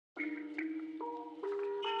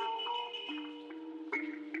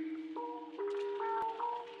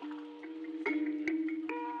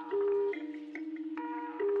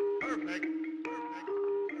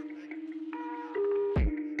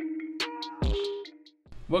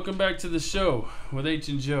Welcome back to the show with H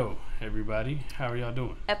and Joe, everybody. How are y'all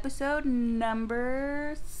doing? Episode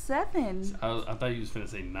number 7. I thought you was finna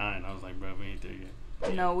say 9. I was like, bro, we ain't there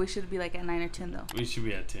yet. No, we should be like at 9 or 10 though. We should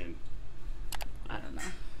be at 10. I don't know.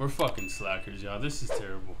 We're fucking slackers, y'all. This is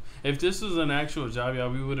terrible. If this was an actual job, y'all,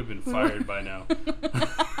 we would have been fired by now.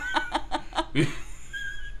 They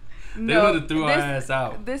would have threw our ass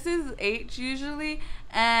out. This is H usually,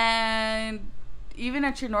 and even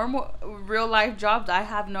at your normal real life jobs, I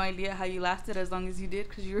have no idea how you lasted as long as you did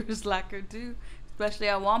because you were a slacker too, especially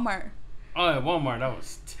at Walmart. Oh, at Walmart, that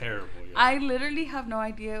was terrible. Y'all. I literally have no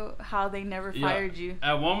idea how they never fired you.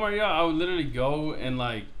 At Walmart, y'all, I would literally go and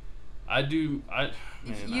like, you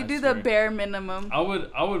do the bare minimum. I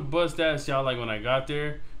would bust ass, y'all, like when I got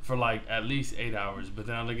there for like at least 8 hours, but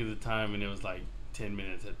then I look at the time and it was like 10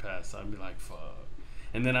 minutes had passed, so I'd be like, fuck.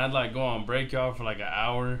 And then I'd like go on break, y'all, for like an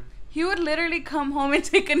hour. He would literally come home and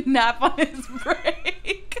take a nap on his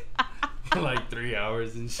break. For like 3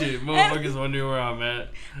 hours and shit. Motherfuckers wondering where I'm at.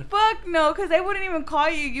 Fuck no, because they wouldn't even call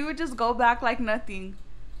you. You would just go back like nothing.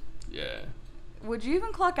 Yeah. Would you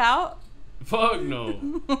even clock out? Fuck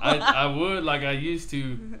no. I would, like I used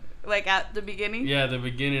to. Like at the beginning? Yeah, at the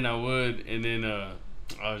beginning I would. And then I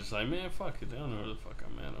was just like, man, fuck it. They don't know where the fuck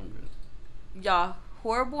I'm at. I'm good. Yeah,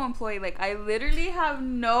 horrible employee. Like, I literally have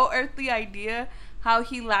no earthly idea how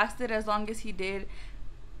he lasted as long as he did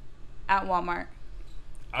at Walmart.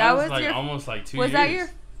 That was like almost like 2 years. Was that your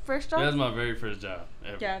first job? That was my very first job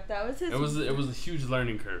ever. Yeah, that was his. It was a huge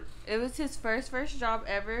learning curve. It was his first job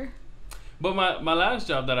ever. But my last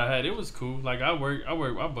job that I had, it was cool. Like I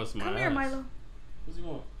bust my ass. Come here, Milo. What's he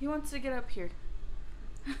want? He wants to get up here.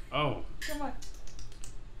 Oh. Come on.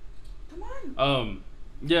 Come on.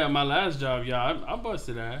 Yeah, my last job, yeah, I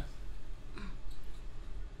busted ass.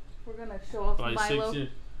 We're gonna show off like Milo. 6 years.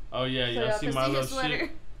 Oh yeah, so y'all see Milo's sweater.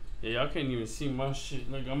 shit. Yeah, y'all can't even see my shit.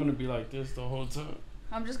 Look, I'm gonna be like this the whole time.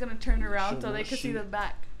 I'm just gonna turn around so they can see the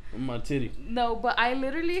back. My titty. No, but I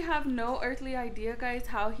literally have no earthly idea, guys,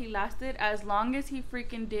 how he lasted as long as he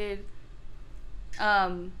freaking did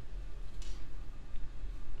at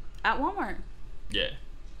Walmart. Yeah.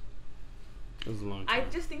 It was a long time. I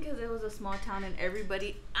just think because it was a small town and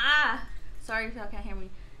everybody sorry if y'all can't hear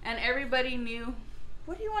me. And everybody knew.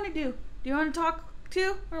 What do you want to do? Do you want to talk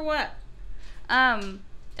to or what?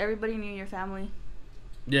 Everybody knew your family.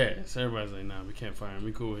 Yeah, so everybody's like, nah, we can't fire him.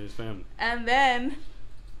 We cool with his family. And then,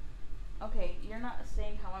 okay, you're not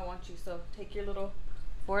saying how I want you, so take your little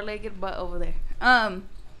 4-legged butt over there. And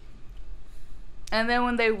then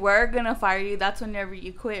when they were gonna fire you, that's whenever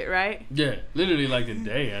you quit, right? Yeah, literally like the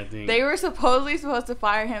day, I think. They were supposed to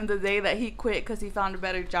fire him the day that he quit because he found a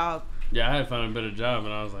better job. Yeah, I had found a better job,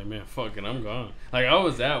 and I was like, man, fuck it, I'm gone. Like, I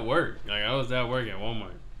was at work. Like, I was at work at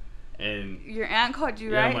Walmart. And your aunt called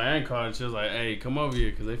you, right? Yeah, my aunt called, and she was like, hey, come over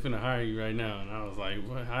here, because they finna hire you right now. And I was like,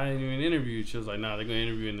 what? I ain't even interviewed. She was like, nah, they're gonna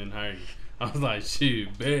interview and then hire you. I was like,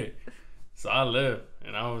 shit, bet. So I left,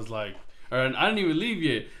 and I was like, or I didn't even leave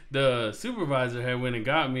yet. The supervisor had went and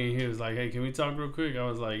got me, and he was like, hey, can we talk real quick? I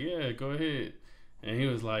was like, yeah, go ahead. And he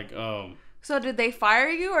was like, So did they fire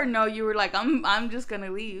you, or no, you were like, I'm just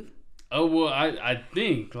gonna leave? Oh, well, I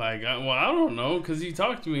think, like, I don't know, because he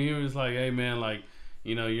talked to me. He was like, hey, man, like,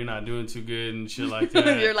 you know, you're not doing too good and shit like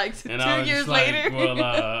that. You're like, and 2 years later. Well,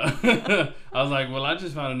 I was like, well, I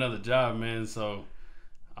just found another job, man, so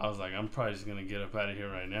I was like, I'm probably just going to get up out of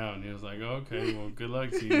here right now. And he was like, oh, okay, well, good luck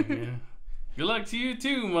to you, man. Good luck to you,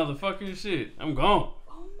 too, motherfucker. Shit, I'm gone.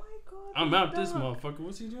 Oh, my God. I'm out this motherfucker.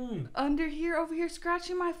 What's he doing? Over here,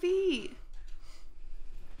 scratching my feet.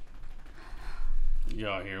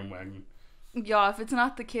 Y'all hear him wagging. Y'all, if it's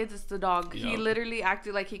not the kids, it's the dog. Yeah. He literally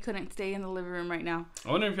acted like he couldn't stay in the living room right now.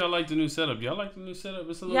 I wonder if y'all like the new setup. Y'all like the new setup?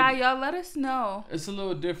 It's a little, yeah, y'all let us know. It's a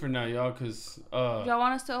little different now, y'all, because... y'all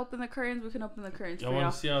want us to open the curtains? We can open the curtains y'all for y'all.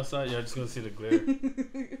 want to see outside? Y'all just going to see the glare.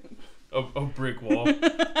 a brick wall.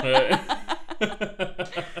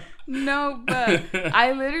 No, but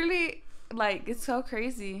I literally... Like, it's so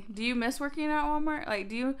crazy. Do you miss working at Walmart? Like,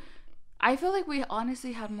 do you... I feel like we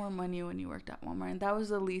honestly had more money when you worked at Walmart, and that was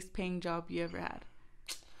the least paying job you ever had.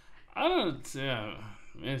 I don't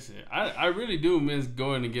miss it. I really do miss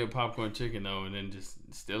going to get popcorn chicken, though, and then just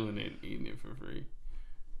stealing it and eating it for free.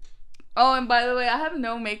 Oh, and by the way, I have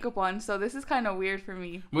no makeup on, so this is kind of weird for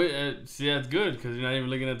me. But see, that's good, because you're not even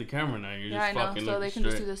looking at the camera now. You're just fucking looking straight. So they can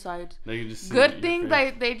just see the side. They can just see good thing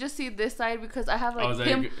that they just see this side, because I have like is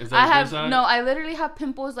that good side? No, I literally have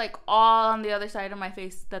pimples like all on the other side of my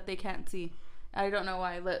face that they can't see. I don't know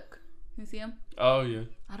why. Look, you see them? Oh yeah.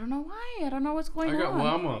 I don't know why. I don't know what's going on.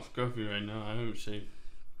 Well, I'm on scruffy right now. I haven't shaved.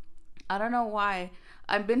 I don't know why.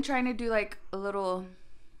 I've been trying to do like a little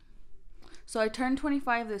So I turned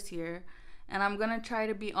 25 this year, and I'm gonna try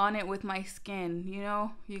to be on it with my skin. You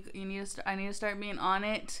know, you need to. I need to start being on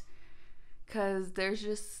it, cause there's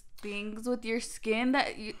just things with your skin that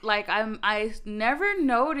I never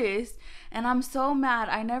noticed, and I'm so mad.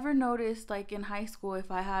 I never noticed like in high school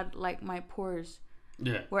if I had like my pores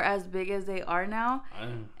were as big as they are now.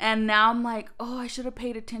 And now I'm like, oh, I should have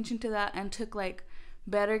paid attention to that and took like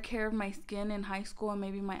better care of my skin in high school, and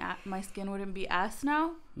maybe my skin wouldn't be ass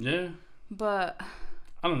now. Yeah. But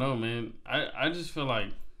I don't know, man. I just feel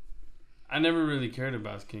like I never really cared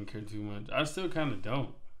about skincare too much. I still kind of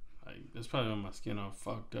don't. Like, that's probably when my skin all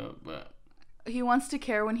fucked up, but he wants to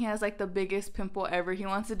care when he has like the biggest pimple ever. He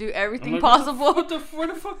wants to do everything possible. Where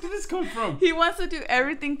the fuck did this come from? He wants to do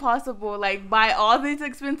everything possible, like buy all this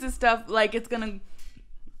expensive stuff, like it's gonna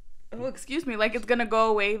like it's gonna go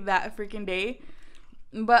away that freaking day.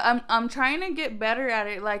 But I'm trying to get better at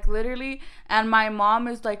it, like literally. And my mom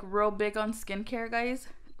is like real big on skincare, guys.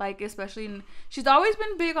 Like, especially she's always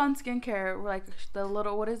been big on skincare, like the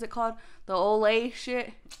little, what is it called, the Olay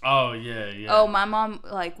shit. Oh yeah. Oh, my mom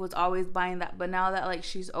like was always buying that, but now that like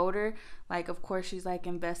she's older, like of course she's like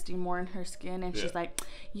investing more in her skin, and she's like,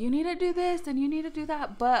 you need to do this and you need to do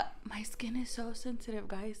that. But my skin is so sensitive,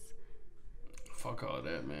 guys. Fuck all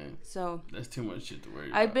that, man. So that's too much shit to worry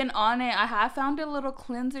about. I've been on it. I have found a little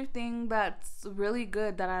cleanser thing that's really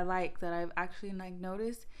good that I like, that I've actually like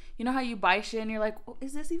noticed. You know how you buy shit and you're like, oh,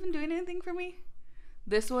 is this even doing anything for me?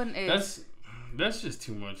 This one is. That's just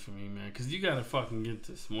too much for me, man. Because you gotta fucking get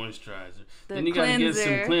this moisturizer, then cleanser. you gotta get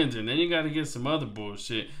some cleanser, then you gotta get some other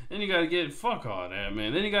bullshit, then you gotta get fuck all that,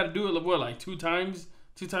 man. Then you gotta do it like two times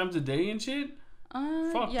a day and shit.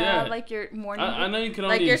 Fuck that. Like your morning. I know you can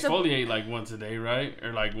only exfoliate like once a day, right?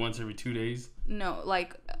 Or like once every 2 days. No,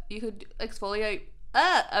 like you could exfoliate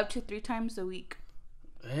up to 3 times a week.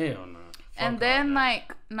 Hell no. And then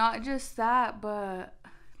like not just that, but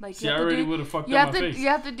like see, I already would have fucked up my face. You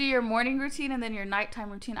have to do your morning routine and then your nighttime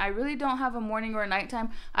routine. I really don't have a morning or a nighttime.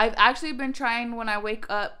 I've actually been trying when I wake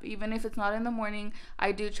up, even if it's not in the morning,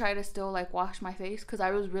 I do try to still like wash my face, because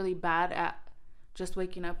I was really bad at just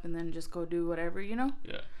waking up and then just go do whatever, you know?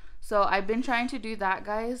 Yeah. So I've been trying to do that,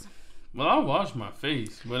 guys. Well, I wash my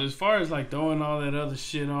face, but as far as like throwing all that other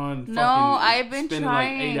shit on, no, I've been spending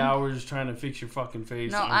trying like 8 hours trying to fix your fucking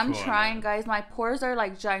face. No, I'm trying, guys. My pores are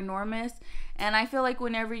like ginormous, and I feel like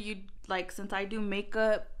whenever you like, since I do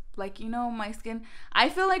makeup, like, you know, my skin, I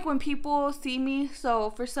feel like when people see me, so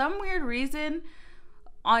for some weird reason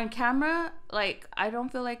on camera, like I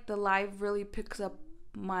don't feel like the live really picks up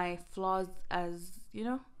my flaws, as you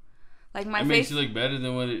know. Like my face makes you look better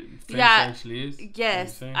than what it actually is.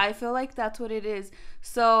 Yes, I feel like that's what it is.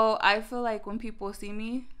 So I feel like when people see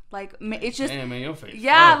me, like it's just, damn, man, your face.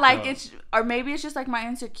 Yeah, like it's, or maybe it's just like my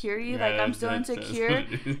insecurity. Yeah, like I'm still insecure,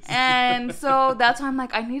 and so that's why I'm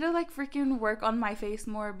like, I need to like freaking work on my face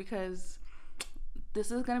more, because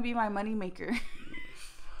this is gonna be my money maker.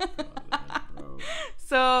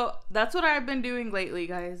 So that's what I've been doing lately,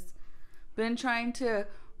 guys. Been trying to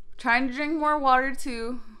drink more water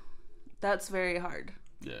too. That's very hard.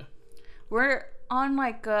 Yeah. We're on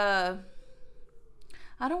like I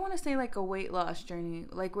don't want to say like a weight loss journey.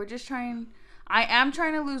 Like we're just trying. I am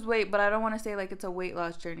trying to lose weight, but I don't want to say like it's a weight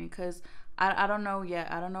loss journey, because I don't know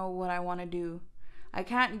yet. I don't know what I want to do. I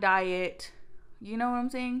can't diet. You know what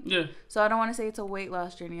I'm saying? Yeah. So I don't want to say it's a weight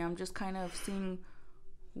loss journey. I'm just kind of seeing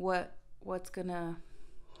what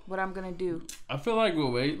I'm gonna do. I feel like with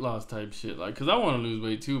weight loss type shit, like, cause I want to lose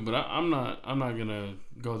weight too, but I'm not gonna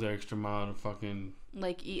go the extra mile to fucking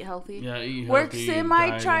like eat healthy. Yeah, eat healthy. We're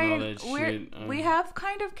semi-trying. We have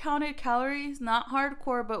kind of counted calories, not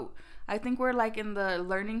hardcore, but I think we're like in the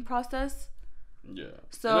learning process. Yeah.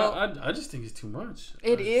 So I just think it's too much.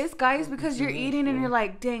 It is, guys, because you're eating and you're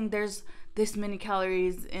like, dang, there's this many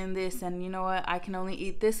calories in this, and you know what? I can only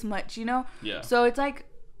eat this much, you know? Yeah. So it's like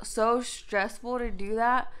so stressful to do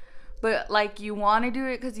that, but like you want to do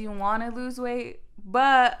it because you want to lose weight.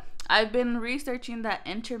 But I've been researching that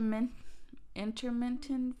intermittent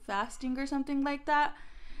fasting or something like that,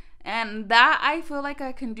 and that I feel like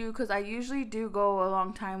I can do, because I usually do go a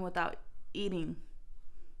long time without eating,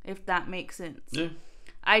 if that makes sense. Yeah.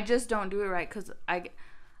 I just don't do it right, because I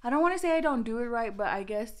don't want to say I don't do it right, but I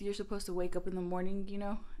guess you're supposed to wake up in the morning, you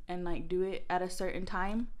know, and like do it at a certain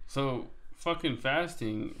time. So fucking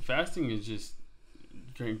fasting is just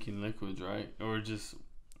drinking liquids, right? Or just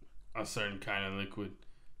a certain kind of liquid.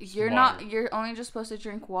 You're only just supposed to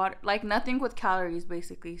drink water, like nothing with calories,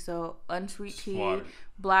 basically. So unsweet tea, water,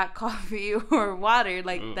 black coffee, or water,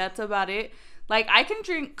 like that's about it. Like I can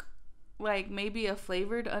drink like maybe a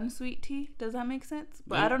flavored unsweet tea. Does that make sense?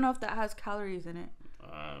 But I don't know if that has calories in it.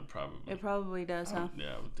 Probably. It probably does, huh?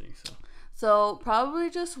 Yeah, I would think so. So probably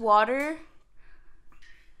just water,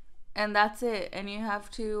 and that's it. And you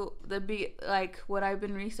have to like what I've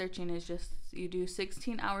been researching is just you do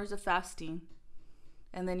 16 hours of fasting,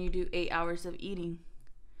 and then you do 8 hours of eating.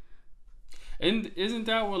 And isn't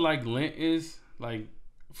that what like Lent is like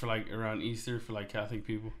for like around Easter for like Catholic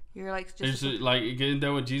people? You're like just like isn't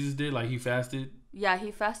that what Jesus did? Like he fasted. Yeah,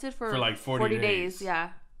 he fasted for like 40 days. Yeah,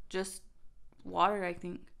 just water, I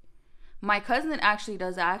think. My cousin actually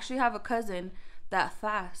does that. I actually have a cousin that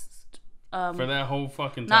fasts. For that whole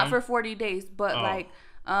fucking time? Not for 40 days, but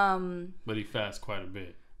But he fasts quite a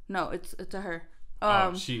bit. No, it's a her.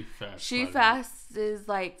 She fasts. She fasts is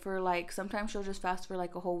like for like sometimes she'll just fast for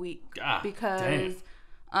like a whole week. God, because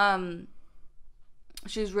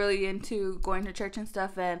she's really into going to church and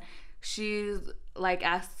stuff, and she's like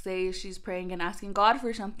say she's praying and asking God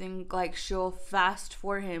for something, like she'll fast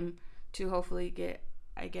for him to hopefully get,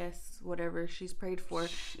 I guess, whatever she's prayed for.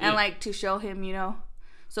 Shit. And like to show him, you know.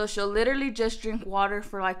 So she'll literally just drink water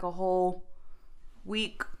for like a whole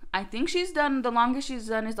week. I think the longest she's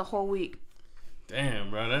done is a whole week. Damn,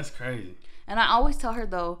 bro, that's crazy. And I always tell her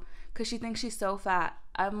though, because she thinks she's so fat.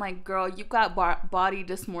 I'm like, girl, you got body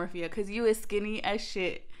dysmorphia because you is skinny as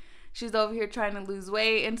shit. She's over here trying to lose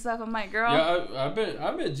weight and stuff. I'm like, girl. Yeah,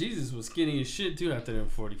 I bet Jesus was skinny as shit too after them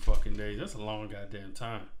 40 fucking days. That's a long goddamn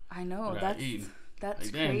time. I know. That's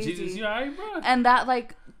like, damn, crazy. Jesus, you alright, bro? And that,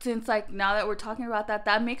 like, since, like, now that we're talking about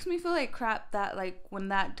that makes me feel like crap that, like, when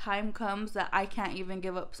that time comes that I can't even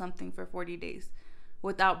give up something for 40 days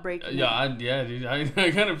without breaking it. Dude. I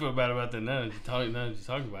kind of feel bad about that now that you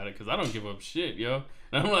talk about it, because I don't give up shit, yo.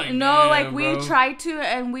 And I'm like, no, like, bro. we try to,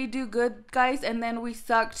 and we do good, guys, and then we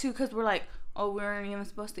suck, too, because we're like, oh, we weren't even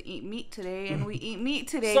supposed to eat meat today, and we eat meat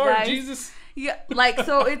today, Sorry, guys. Jesus. Yeah, like,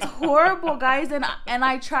 so it's horrible, guys, and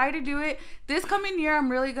I try to do it. This coming year,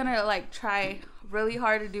 I'm really gonna, like, try really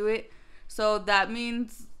hard to do it. So that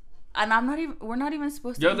means, and we're not even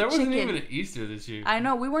supposed to eat chicken. There wasn't even an Easter this year. I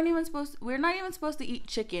know, we're not even supposed to eat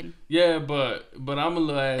chicken. Yeah, but I'm a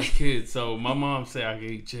little ass kid, so my mom say I can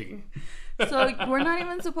eat chicken. So we're not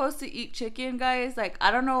even supposed to eat chicken, guys. Like,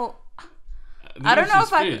 I don't know. I don't know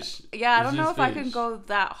if I can go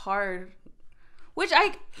that hard. Which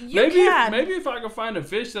you can. Maybe if I can find a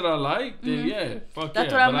fish that I like, then yeah, fuck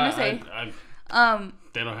That's yeah. what I'm gonna say.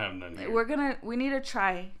 They don't have none here. We need to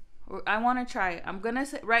try. I want to try. I'm gonna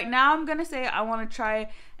say right now. I'm gonna say I want to try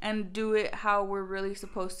and do it how we're really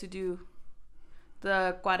supposed to do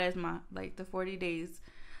the Cuaresma, like the 40 days.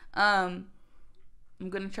 I'm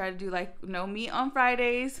gonna try to do like no meat on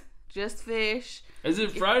Fridays, just fish. Is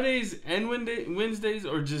it Fridays and Wednesdays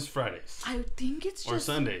or just Fridays? I think it's just... Or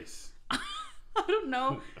Sundays. I don't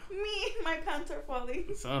know. My pants are falling.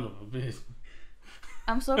 Son of a bitch.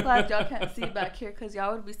 I'm so glad y'all can't see back here because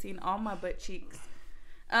y'all would be seeing all my butt cheeks.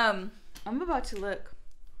 I'm about to look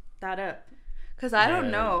that up because I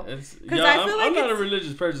don't know. I'm not a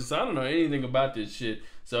religious person, so I don't know anything about this shit.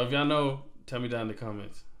 So if y'all know, tell me down in the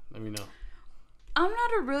comments. Let me know. I'm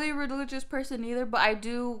not a really religious person either, but I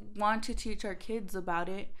do want to teach our kids about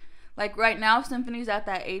it. Like right now, Symphony's at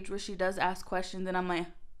that age where she does ask questions, and I'm like,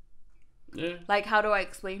 yeah. Like, how do I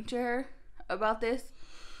explain to her about this?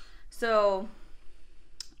 So,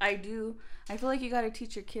 I feel like you got to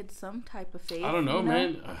teach your kids some type of faith. I don't know,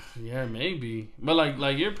 man. Yeah, maybe. But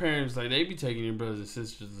like your parents, like they be taking your brothers and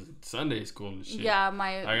sisters to Sunday school and shit. Yeah,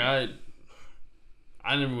 I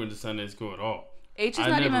never went to Sunday school at all. H is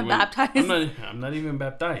not even baptized. I'm not even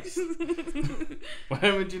baptized. Why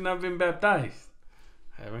haven't you not been baptized?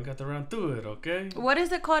 I haven't got around to it, okay? What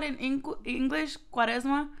is it called in English?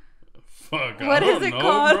 Cuaresma? Fuck, what is it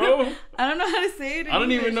called? Bro. I don't know how to say it in I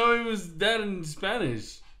don't English. even know it was that in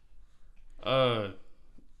Spanish. What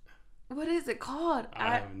is it called?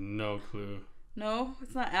 I have no clue. No,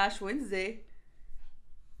 it's not Ash Wednesday.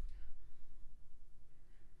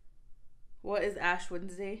 What is Ash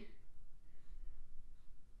Wednesday?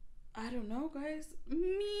 I don't know, guys.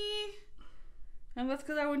 And that's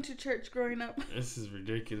because I went to church growing up. This is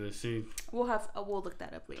ridiculous. See, we'll look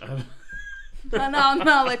that up later. And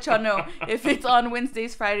I'll let y'all know if it's on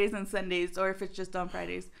Wednesdays, Fridays, and Sundays, or if it's just on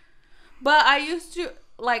Fridays. But I used to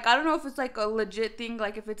I don't know if it's like a legit thing,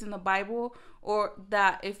 like if it's in the Bible, or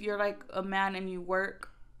that if you're like a man and you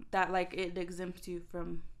work, that like it exempts you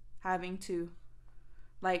from having to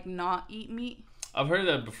like not eat meat. I've heard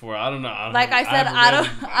that before. I don't know.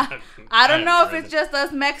 I don't know if it's just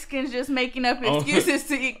us Mexicans just making up excuses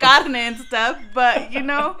to eat carne and stuff, but you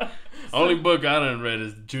know. Only book I done read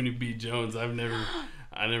is Junie B. Jones. I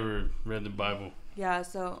never read the Bible. Yeah,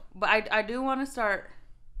 so but I do want to start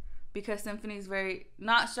because Symphony's very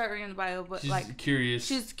not start reading the Bible, but she's like curious.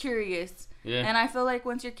 She's curious. Yeah. And I feel like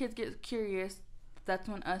once your kids get curious, that's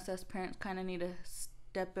when us as parents kind of need to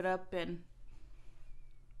step it up and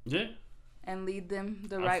and lead them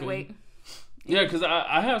the right way. Yeah, because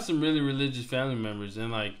I have some really religious family members,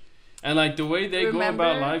 and like the way they go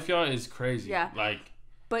about life, y'all, is crazy. Yeah. Like,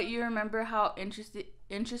 but you remember how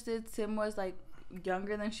interested Sim was, like,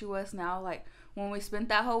 younger than she was now? Like, when we spent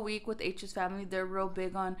that whole week with H's family, they're real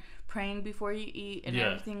big on praying before you eat and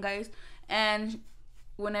everything, guys. And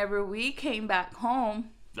whenever we came back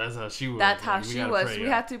home, that's how she was. That's how she was. Pray, we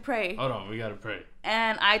had to pray. Hold on, we gotta pray.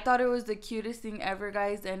 And I thought it was the cutest thing ever,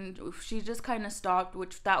 guys. And she just kind of stopped,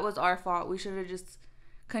 which that was our fault. We should have just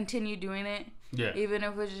continued doing it. Yeah. Even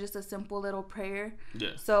if it was just a simple little prayer.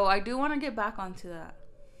 Yeah. So I do want to get back onto that.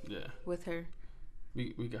 Yeah. With her.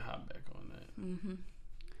 We can hop back on that. Mm-hmm.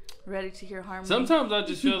 Ready to hear harmony. Sometimes I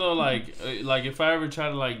just feel though like if I ever try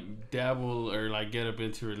to like dabble or like get up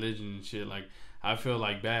into religion and shit, like I feel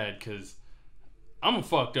like bad because I'm a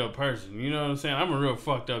fucked up person. You know what I'm saying? I'm a real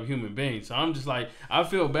fucked up human being. So I'm just like, I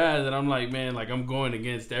feel bad that I'm like, man, like I'm going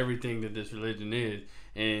against everything that this religion is.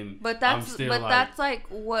 That's like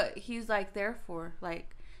what he's like there for,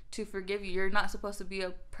 like to forgive you. You're not supposed to be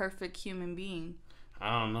a perfect human being.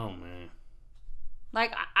 I don't know, man.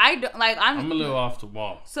 Like I don't like I'm a little off the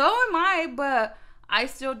wall. So am I, but I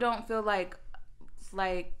still don't feel like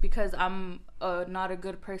because I'm not a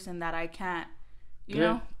good person that I can't, you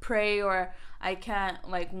know, pray, or I can't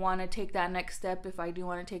like want to take that next step if I do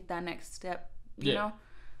want to take that next step, you know,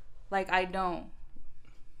 like I don't.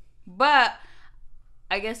 But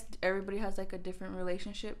I guess everybody has like a different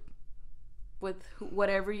relationship with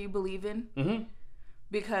whatever you believe in. Mm-hmm.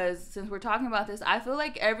 Because since we're talking about this, I feel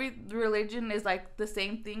like every religion is like the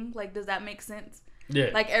same thing. Like, does that make sense? Yeah.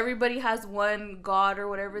 Like everybody has one God or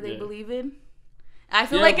whatever they believe in. I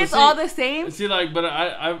feel like it's all the same. See, like, but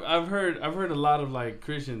I've heard a lot of like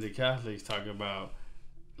Christians and Catholics talk about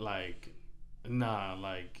like, nah,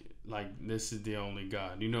 like this is the only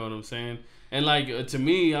God. You know what I'm saying? And like to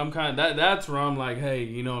me, I'm kind of that's where I'm like, hey,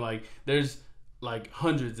 you know, like there's like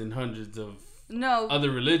hundreds and hundreds of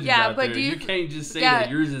other religions out there. You can't just say that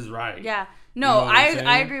yours is right. Yeah. No, you know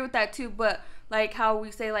I agree with that too. But like how we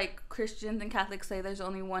say like Christians and Catholics say there's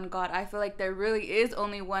only one God. I feel like there really is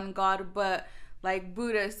only one God, but like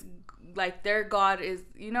Buddhists, like their God is,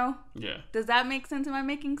 you know? Yeah. Does that make sense? Am I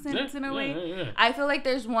making sense in a way? Yeah. I feel like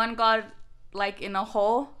there's one God like in a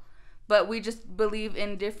whole, but we just believe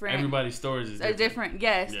in different. Everybody's stories is different.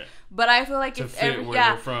 Yes. Yeah. But I feel like if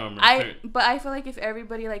they're from. But I feel like if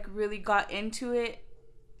everybody like really got into it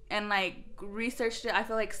and like researched it, I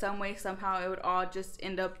feel like some way somehow it would all just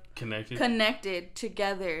end up connected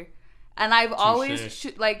together. And I've always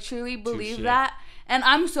truly believed that. And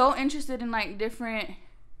I'm so interested in like different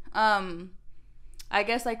I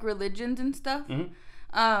guess like religions and stuff.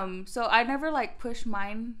 Mm-hmm. So I never like push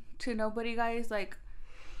mine to nobody, guys, like,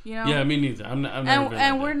 you know. Yeah, me neither. I'm never been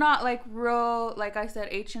and we're not like real, like I said,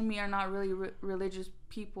 H and me are not really religious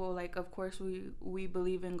people. Like, of course we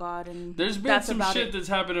believe in God, and there's been some shit that's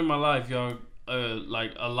happened in my life, y'all,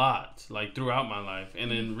 like a lot, like throughout my life,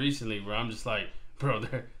 and then recently where I'm just like, bro,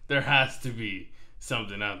 there has to be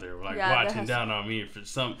something out there like watching down on me for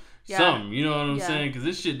some, you know what I'm saying? Because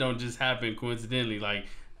this shit don't just happen coincidentally, like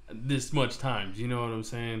this much times, you know what I'm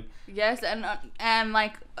saying? Yes, and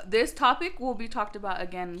like this topic will be talked about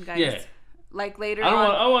again, guys. Yeah. Like later on.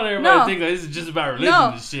 I want everybody to think that this is just about religion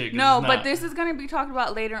and shit. No, but this is gonna be talked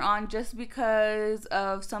about later on, just because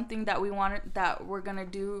of something that we're gonna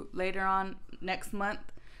do later on next month.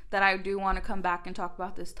 That I do want to come back and talk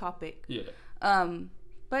about this topic. Yeah.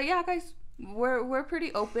 But yeah, guys, we're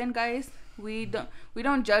pretty open, guys. We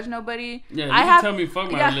don't judge nobody. Yeah, you can tell me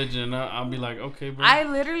fuck my religion, and I'll be like, okay, bro. I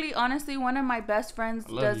literally, honestly, one of my best friends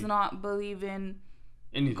does not believe in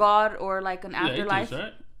anything. God or like an afterlife.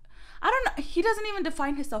 Right? I don't know. He doesn't even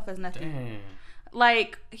define himself as nothing. Damn.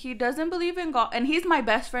 Like, he doesn't believe in God, and he's my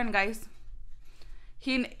best friend, guys.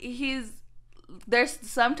 He's there's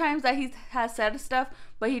sometimes that he has said stuff,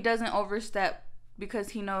 but he doesn't overstep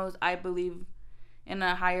because he knows I believe in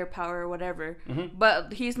a higher power or whatever. Mm-hmm.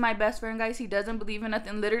 But he's my best friend, guys. He doesn't believe in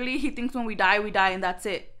nothing. Literally, he thinks when we die, and that's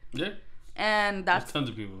it. Yeah. And that's there's tons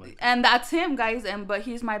of people like that. And that's him, guys. But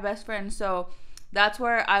he's my best friend, so that's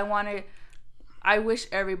where I wish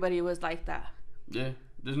everybody was like that. Yeah.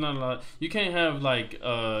 There's not a lot. You can't have like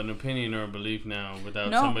an opinion or a belief now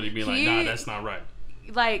without somebody being like, nah, that's not right.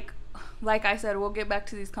 Like I said, we'll get back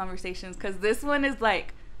to these conversations because this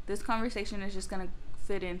conversation is just gonna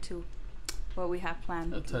fit into what we have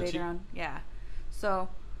planned later on. Yeah. So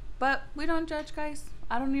But we don't judge, guys.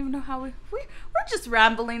 I don't even know how we're just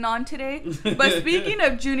rambling on today. But speaking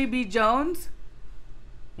of Junie B. Jones.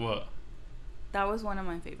 What? That was one of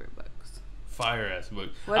my favorite books. Fire ass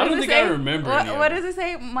book. What I don't think I remember what does it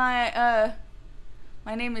say? My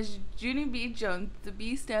name is Junie B. Jones. The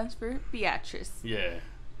B stands for Beatrice. Yeah.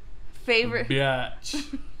 Favorite.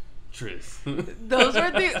 Beatrice. Those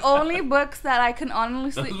were the only books that I can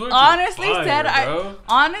honestly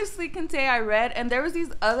can say I read. And there was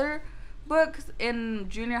these other books in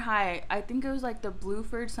junior high. I think it was like the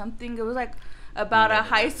Blueford something. It was like about a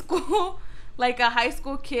high school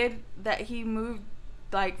kid that he moved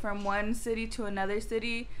like from one city to another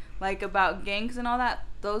city, like about gangs and all that.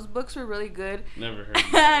 Those books were really good. Never heard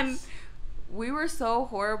of And we were so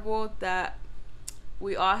horrible that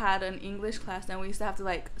we all had an English class and we used to have to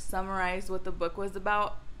like summarize what the book was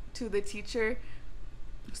about to the teacher.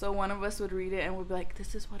 So one of us would read it and we'd be like,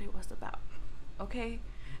 this is what it was about. Okay?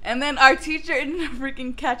 And then our teacher ended up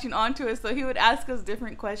freaking catching on to us, so he would ask us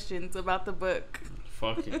different questions about the book.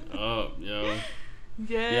 Fucking up, yo.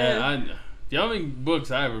 Yeah. The only books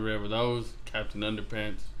I ever read were those, Captain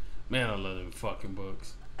Underpants. Man, I love them fucking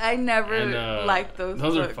books. I never liked those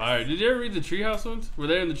books. Those are fire. Did you ever read the Treehouse ones? Were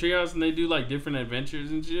they in the Treehouse and they do like different adventures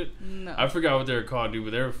and shit? No. I forgot what they were called, dude,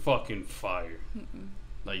 but they were fucking fire. Mm-mm.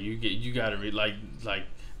 Like you gotta read like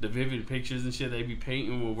the vivid pictures and shit they be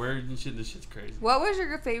painting with words and shit. This shit's crazy. What was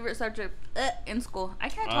your favorite subject in school? I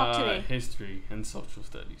can't talk today. History and social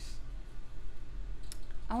studies.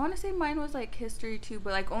 I want to say mine was like history too,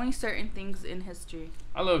 but like only certain things in history.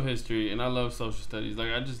 I love history and I love social studies.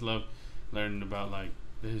 Like I just love learning about like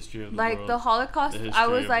the history of the like world. The Holocaust. The I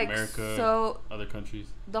was of like America, so other countries.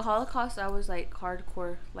 The Holocaust. I was like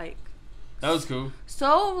hardcore. Like that was cool.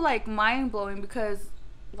 So like mind blowing because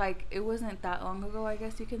like it wasn't that long ago. I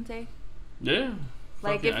guess you can say. Yeah.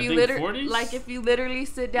 Like if you literally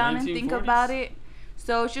sit down and think about it,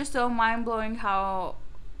 so it's just so mind blowing how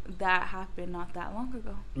that happened not that long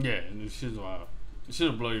ago. Yeah, this shit's wild. It should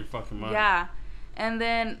have blown your fucking mind. Yeah, and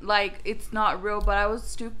then like it's not real, but I was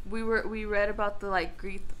stupid. We read about the like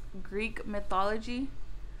Greek mythology.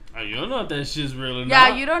 Oh, you don't know if that shit's real or not.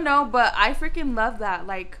 Yeah, you don't know, but I freaking love that.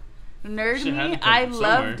 Like nerd me, I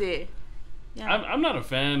loved it. Yeah. I'm not a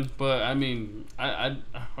fan, but I mean, I'm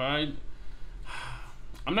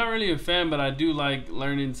not really a fan, but I do like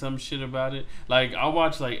learning some shit about it. Like I'll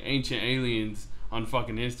watch like Ancient Aliens on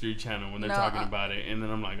fucking History Channel when they're talking about it, and then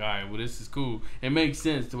I'm like, all right, well this is cool. It makes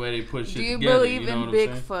sense the way they put shit together. Do you believe in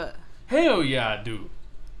Bigfoot? Hell yeah, I do.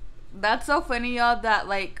 That's so funny, y'all. That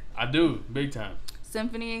like I do big time.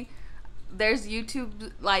 Symphony, there's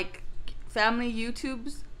YouTube like family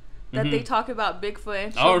YouTubes that they talk about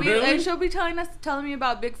Bigfoot, and she'll be telling me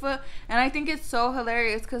about Bigfoot, and I think it's so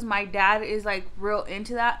hilarious because my dad is like real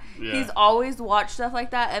into that. Yeah. He's always watched stuff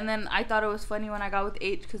like that, and then I thought it was funny when I got with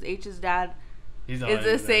H because H's dad is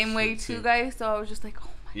the same way too, guys. So I was just like, oh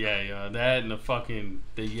my god. Yeah, that and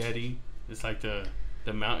the Yeti. It's like the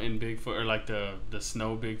mountain Bigfoot or like the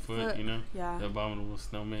snow Bigfoot, you know? Yeah. The abominable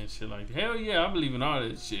snowman shit. Like hell yeah, I believe in all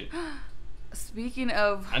that shit. Speaking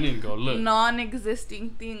of, I need to go look. Non-existing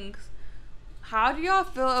things. How do y'all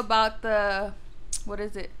feel about the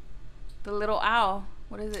little owl?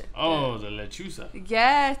 What is it? Oh, the Lechuza.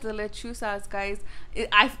 Yes, the Lechuzas, guys.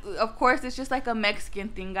 Of course, it's just like a Mexican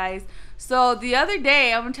thing, guys. So the other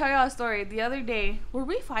day, I'm gonna tell y'all a story. The other day, were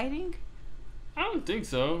we fighting? I don't think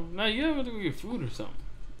so. No, you had to get food or something.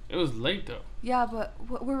 It was late though. Yeah, but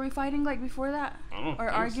were we fighting like before that? I don't or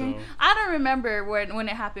think arguing? So. I don't remember when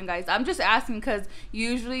it happened, guys. I'm just asking because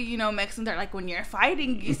usually, you know, Mexicans are like, when you're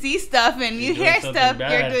fighting, you see stuff and you hear stuff,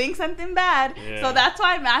 you're doing something bad. Yeah. So that's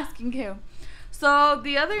why I'm asking him. So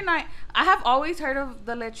the other night, I have always heard of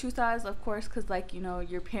the Lechuzas, of course, because like, you know,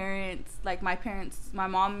 your parents, like my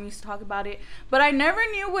mom used to talk about it, but I never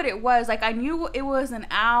knew what it was. Like I knew it was an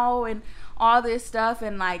owl and all this stuff,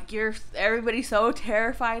 and like everybody's so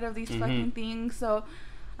terrified of these fucking things. So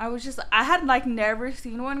I had like never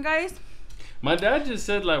seen one, guys. My dad just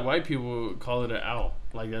said like white people call it an owl.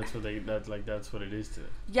 Like that's what it is to.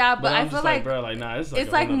 Yeah, but I feel like, bro, like nah,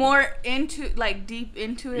 it's like more into like deep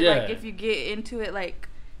into it. Yeah. Like if you get into it, like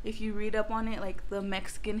if you read up on it, like the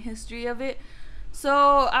Mexican history of it. So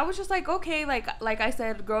I was just like, okay, like I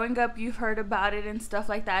said, growing up, you've heard about it and stuff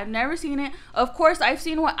like that. I've never seen it. Of course, I've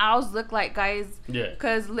seen what owls look like, guys. Yeah.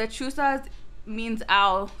 Because Lechuzas means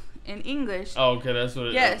owl in English. Oh, okay, that's what it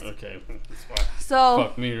is. Yes. Okay. That's why. So.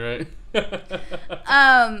 Fuck me, right?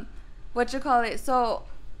 What you call it? So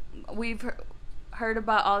we've heard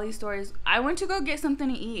about all these stories. I went to go get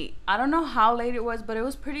something to eat. I don't know how late it was, but it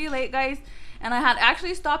was pretty late, guys. And I had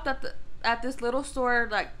actually stopped at this little store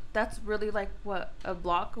like that's really like what, a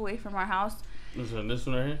block away from our house. This one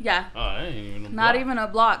right here? Yeah. Oh, that ain't even a block. Not even a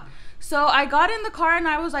block. So I got in the car and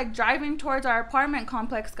I was like driving towards our apartment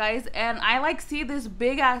complex, guys, and I like see this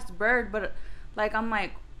big ass bird, but like I'm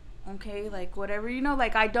like, okay, like whatever, you know,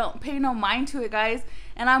 like I don't pay no mind to it, guys.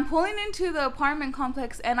 And I'm pulling into the apartment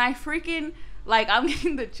complex and I freaking, like, I'm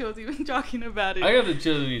getting the chills even talking about it. I got the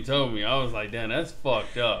chills when you told me. I was like, damn, that's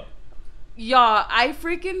fucked up. Y'all, I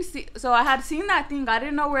freaking see. So I had seen that thing. I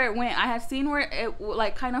didn't know where it went. I had seen where it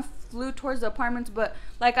like kind of flew towards the apartments, but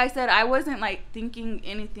like I said, I wasn't like thinking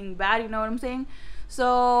anything bad. You know what I'm saying?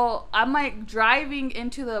 So I'm like driving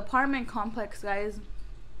into the apartment complex, guys,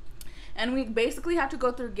 and we basically have to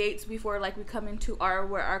go through gates before like we come into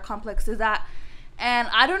where our complex is at. And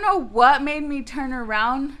I don't know what made me turn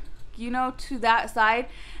around, you know, to that side,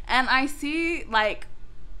 and I see like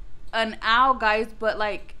an owl, guys, but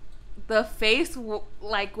like the face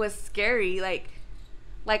was scary, like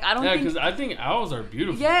I don't think. Yeah, because I think owls are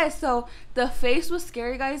beautiful. Yeah, so the face was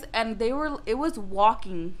scary, guys, and it was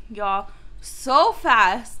walking, y'all, so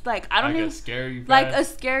fast, like I don't like even a scary fast. like a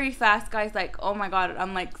scary fast, guys, like oh my god,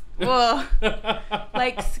 I'm like whoa.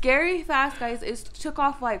 Like scary fast, guys. It took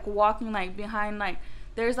off like walking like behind, like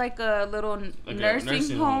there's like a little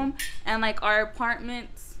nursing home and like our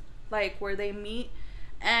apartments like where they meet.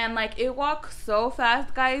 And, like, it walked so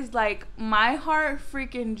fast, guys. Like, my heart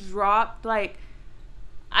freaking dropped. Like,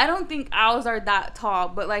 I don't think owls are that tall.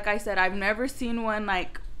 But, like I said, I've never seen one,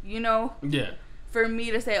 like, you know. Yeah. For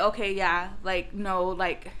me to say, okay, yeah. Like, no,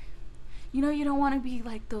 like, you know, you don't want to be,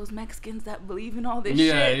 like, those Mexicans that believe in all this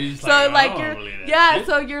shit. Yeah, you're just so, like, you're, shit.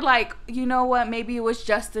 So you're like, you know what? Maybe it was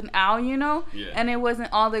just an owl, you know? Yeah. And it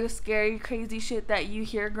wasn't all the scary, crazy shit that you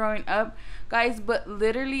hear growing up. Guys, but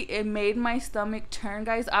literally it made my stomach turn,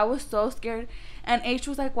 guys. I was so scared. And H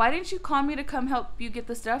was like, why didn't you call me to come help you get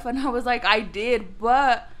the stuff? And I was like, I did.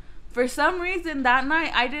 But for some reason that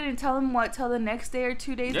night, I didn't tell him till the next day or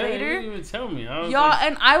 2 days later. You didn't even tell me. Y'all, like,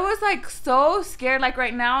 and I was like so scared. Like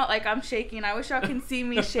right now, like I'm shaking. I wish y'all can see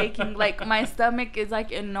me shaking. Like my stomach is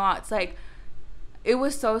like in knots. Like it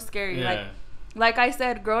was so scary. Yeah. Like I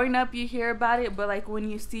said, growing up, you hear about it, but like when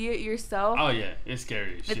you see it yourself, oh yeah, it's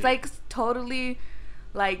scary as shit. It's like totally,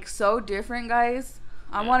 like so different, guys.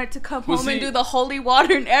 I wanted to come home and do the holy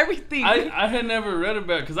water and everything. I had never read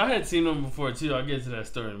about, because I had seen them before too. I'll get to that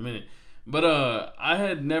story in a minute. But I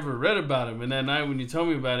had never read about them, and that night when you told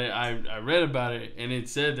me about it, I read about it, and it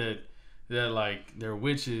said that like they're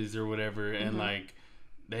witches or whatever, and like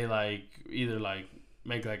they like either like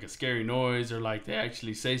make like a scary noise or like they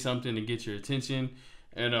actually say something to get your attention,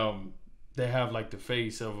 and they have like the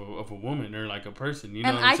face of a woman or like a person, you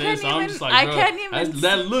know what I'm saying? So I'm just like, bro, can't even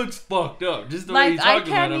that looks fucked up. Just the like, way you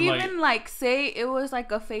talking about it, I'm even like say it was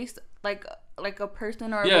like a face, like a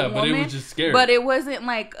person or a woman. But it was just scary. But it wasn't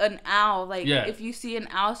like an owl. Like if you see an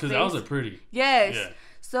owl's face, because owls are pretty. Yes. Yeah.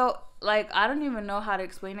 So like I don't even know how to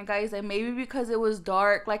explain it, guys. And maybe because it was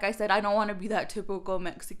dark, like I said, I don't want to be that typical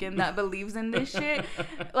Mexican that believes in this shit.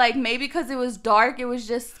 Like maybe because it was dark, it was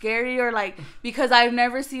just scary, or like because I've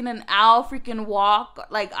never seen an owl freaking walk.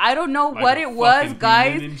 Like I don't know like what it was,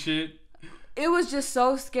 guys. And shit. It was just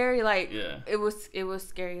so scary. Like it was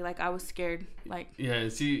scary. Like I was scared. Like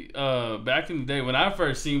see, back in the day when I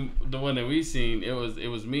first seen the one that we seen, it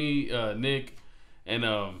was me, Nick, and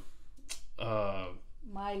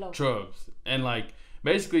Milo. Trubs, and like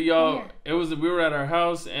basically y'all, we were at our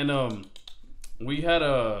house, and we had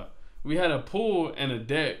a pool and a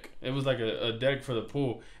deck. It was like a deck for the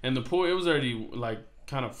pool, and the pool, it was already like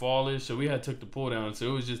kind of fallish, so we had took the pool down, so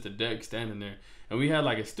it was just a deck standing there, and we had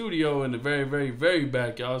like a studio in the very, very, very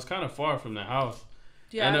back, y'all. It was kind of far from the house.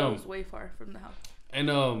 Yeah, and, it was way far from the house.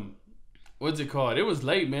 And what's it called? It was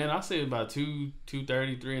late, man. I say about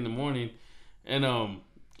 2:30, 3 in the morning, and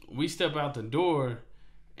we step out the door.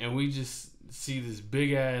 And we just see this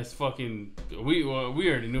big ass fucking. We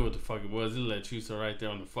already knew what the fuck it was. It Lechuza right there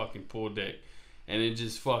on the fucking pool deck, and it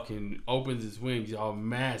just fucking opens its wings, all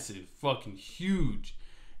massive, fucking huge.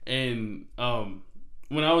 And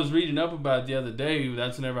when I was reading up about it the other day,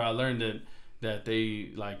 that's whenever I learned that they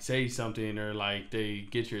like say something or like they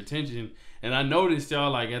get your attention. And I noticed y'all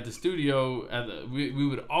like at the studio, we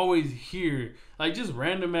would always hear like just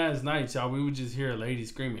random ass nights, y'all. We would just hear a lady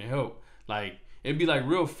screaming help, like. It'd be like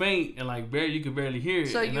real faint and like you could barely hear it.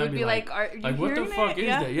 So you would be like, "Are you what the fuck is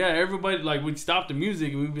that?" Yeah, everybody like we'd stop the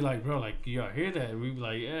music and we'd be like, "Bro, like y'all hear that?" And we'd be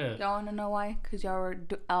like, "Yeah." Y'all want to know why? Because y'all were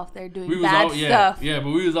out there doing bad stuff. Yeah, but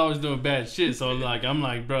we was always doing bad shit. So like I'm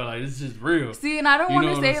like, bro, like this is real. See, and I don't want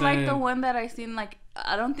to say like the one that I seen. Like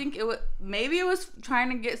I don't think it was. Maybe it was trying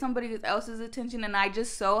to get somebody else's attention, and I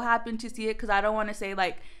just so happened to see it because I don't want to say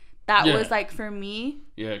like that was like for me.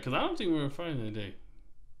 Yeah, because I don't think we were fighting that day.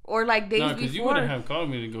 Or like days before. Because you wouldn't have called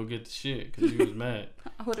me to go get the shit because you was mad.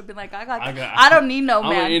 I would have been like, I don't need no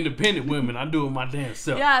man. I'm an independent woman. I do it my damn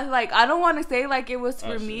self. Yeah, like I don't want to say like it was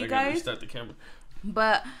for me, I guys. gotta restart the camera.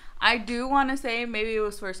 But I do want to say maybe it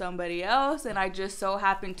was for somebody else, and I just so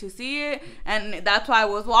happened to see it, and that's why I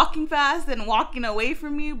was walking fast and walking away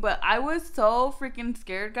from you. But I was so freaking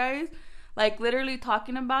scared, guys. Like literally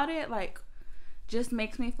talking about it, like just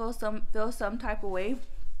makes me feel some type of way.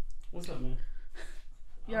 What's up, man?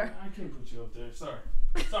 I can't put you up there.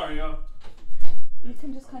 Sorry, y'all. You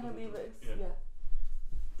can just kind of leave it. Yeah.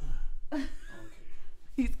 Okay.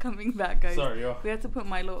 He's coming back, guys. Sorry, y'all. We have to put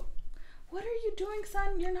Milo. What are you doing,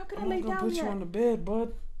 son? You're not gonna lay down yet. I'm gonna put you on the bed,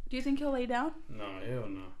 bud. Do you think he'll lay down? No, hell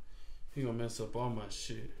no. He gonna mess up all my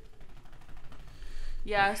shit.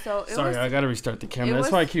 Yeah, so sorry, I gotta restart the camera.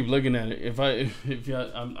 That's why I keep looking at it. If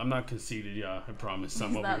y'all, I'm not conceited, y'all. I promise.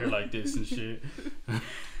 I'm over here like this and shit.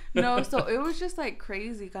 No, so it was just like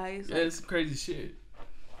crazy, guys. Yeah, it's crazy shit.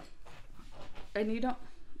 And you don't.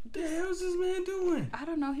 What the hell is this man doing? I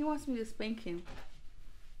don't know. He wants me to spank him.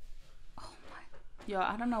 Oh my. Yo,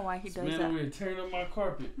 I don't know why he does that. Man, over here tearing up my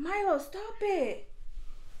carpet. Milo, stop it.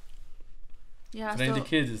 Yeah. If it ain't the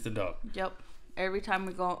kids, it's the dog. Yep. Every time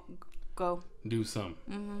we go. Do something.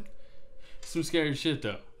 Mm-hmm. Some scary shit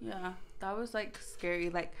though. Yeah, that was like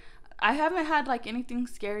scary. Like, I haven't had like anything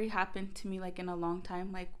scary happen to me like in a long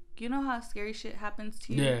time. Like, you know how scary shit happens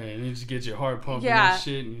to you? Yeah, and you just get your heart pumping and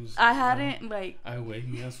shit. And you just, I hadn't like. Ay, güey,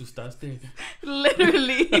 me asustaste.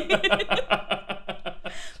 Literally.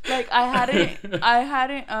 Like I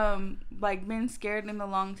hadn't like been scared in a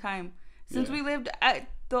long time since we lived at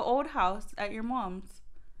the old house at your mom's.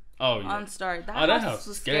 Oh yeah. On Start. That house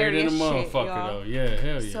was scary as a motherfucker though. Yeah,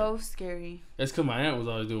 hell yeah. So scary. That's because my aunt was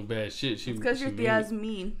always doing bad shit. It's because your tia's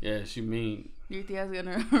mean. Yeah, she mean. Your tia's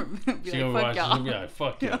gonna be she like, fuck y'all. She'll be like,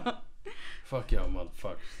 fuck y'all. Fuck y'all,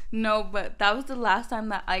 motherfuckers. No, but that was the last time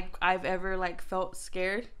that I've ever like felt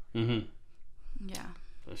scared. Mm-hmm. Yeah.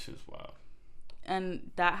 That shit's wild.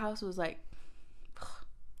 And that house was like,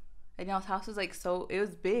 and y'all's house was like it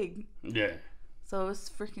was big. Yeah. So it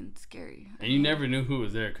was freaking scary. And you never knew who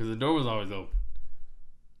was there because the door was always open.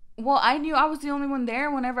 Well, I knew I was the only one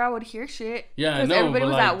there whenever I would hear shit. Yeah, I know. Because everybody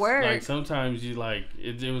was like, at work. Like sometimes you like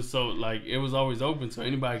it was so like it was always open, so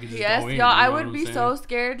anybody could just go in. Yes, y'all. I would be so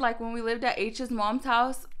scared. Like when we lived at H's mom's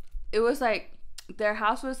house, it was like their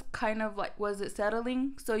house was kind of like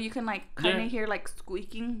settling, so you can like kind of hear like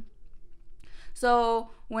squeaking. So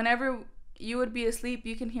whenever you would be asleep,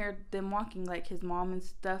 you can hear them walking, like his mom and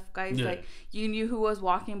stuff, guys. Yeah. Like you knew who was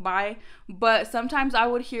walking by, but sometimes I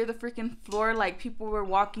would hear the freaking floor, like people were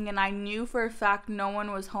walking, and I knew for a fact no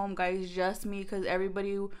one was home, guys, just me, because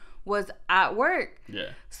everybody was at work. Yeah.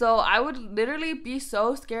 So I would literally be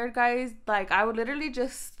so scared, guys. Like I would literally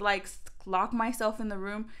just like lock myself in the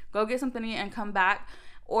room, go get something to eat, and come back.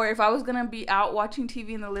 Or if I was gonna be out watching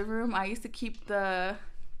TV in the living room, I used to keep the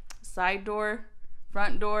side door,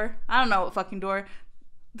 front door, I don't know what fucking door,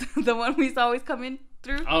 the one we saw always come in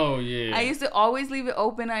through. Oh yeah. I used to always leave it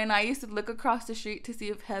open, and I used to look across the street to see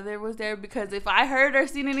if Heather was there, because if I heard or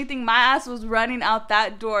seen anything, my ass was running out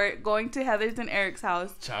that door going to Heather's and Eric's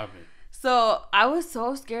house. Chopping. So I was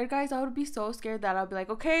so scared, guys. I would be so scared that I'd be like,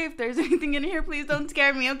 okay, if there's anything in here, please don't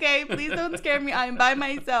scare me, okay? Please don't scare me. I'm by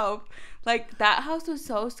myself. Like, that house was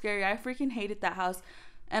so scary. I freaking hated that house.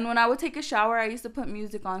 And when I would take a shower, I used to put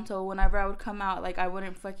music on, so whenever I would come out, like, I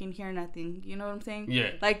wouldn't fucking hear nothing. You know what I'm saying?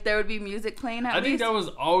 Yeah. Like, there would be music playing at least. I think that was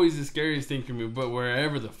always the scariest thing for me, but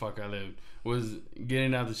wherever the fuck I lived, was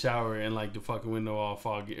getting out the shower and, like, the fucking window all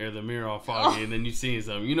foggy, or the mirror all foggy, and then you seeing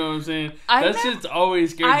something. You know what I'm saying? That shit's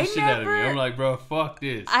always scared the shit out of me. I'm like, bro, fuck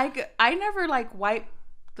this. I never, like, wipe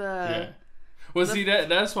the... Yeah. Well, see,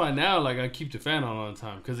 that's why now, like, I keep the fan on all the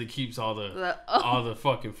time, because it keeps all the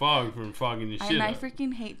fucking fog from fogging the shit And I up.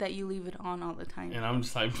 freaking hate that you leave it on all the time. And I'm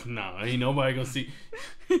just like, nah, ain't nobody gonna see.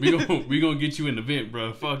 We gonna get you in the vent,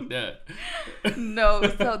 bro. Fuck that. No,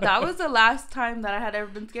 so that was the last time that I had ever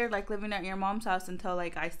been scared, like, living at your mom's house, until,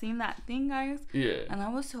 like, I seen that thing, guys. Yeah. And I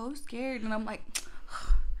was so scared, and I'm like...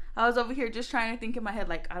 I was over here just trying to think in my head,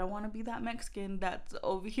 like, I don't want to be that Mexican that's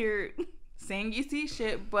over here saying you see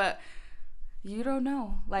shit, but... You don't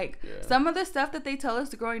know. Like, some of the stuff that they tell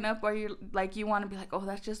us growing up, where you're like, you want to be like, oh,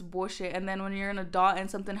 that's just bullshit. And then when you're an adult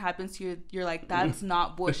and something happens to you, you're like, that's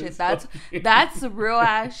not bullshit. That's real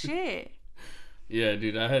ass shit. Yeah,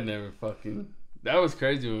 dude, I had never fucking... That was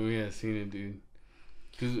crazy when we had seen it, dude.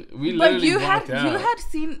 Because we but literally walked out. You had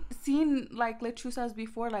seen like Lechuzas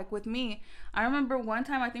before, like with me. I remember one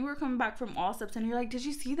time, I think we were coming back from Allsup's, and you're like, did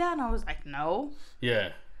you see that? And I was like, no. Yeah.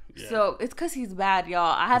 Yeah. So it's because he's bad,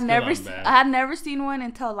 y'all. I had never seen one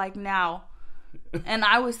until like now, and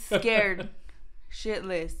I was scared,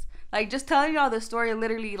 shitless. Like just telling y'all the story,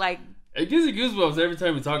 literally like. It gives you goosebumps every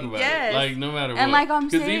time we talk about it. Like no matter what. And like I'm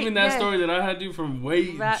saying, because even that story that I had to do from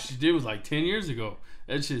she did was like 10 years ago.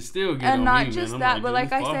 That shit still get on me, and not just that, but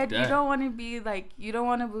like I said, that. you don't want to be like, you don't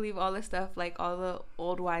want to believe all the stuff, like all the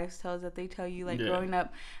old wives' tales that they tell you, like growing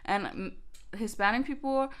up. And Hispanic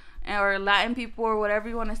people or Latin people or whatever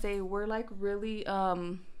you want to say, we're like really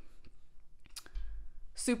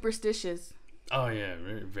superstitious. Oh yeah,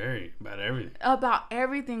 very, very about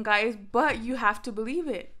everything, guys. But you have to believe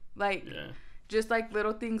it, like just like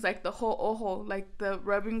little things like the whole ojo, like the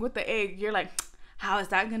rubbing with the egg. You're like, how is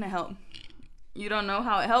that gonna help? You don't know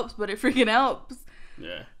how it helps, but it freaking helps.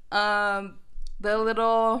 Yeah. The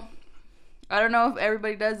little, I don't know if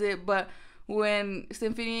everybody does it, but when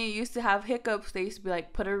Symphony used to have hiccups, they used to be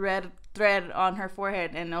like, put a red thread on her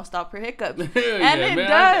forehead and it'll stop her hiccups. And it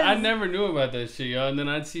does. I never knew about that shit, y'all. And then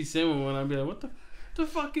I'd see Simon and I'd be like, what the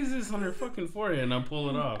fuck is this on her fucking forehead? And I'd pull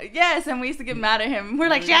it off. Yes, and we used to get mad at him. We're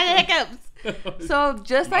like, she has hiccups. So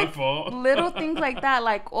just like little things like that,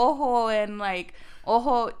 like ojo, and like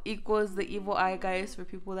ojo equals the evil eye, guys, for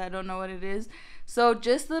people that don't know what it is. So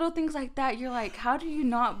just little things like that, you're like, how do you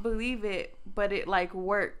not believe it, but it like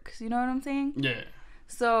works? You know what I'm saying? Yeah.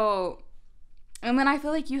 So, and then I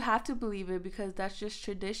feel like you have to believe it because that's just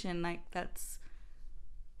tradition. Like that's,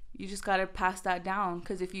 you just got to pass that down,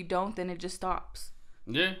 because if you don't, then it just stops.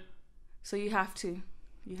 Yeah. So you have to.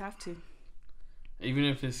 Even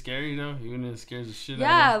if it's scary though, even if it scares the shit out of you.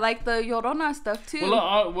 Yeah, like the Llorona stuff too.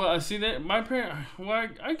 Well, I see that my parents. Well,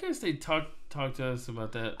 I guess they talk to us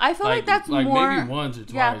about that. I feel like that's like more, maybe once or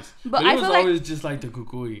twice. Yeah, but it was always just like the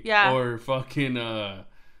cucuy. Yeah. Or fucking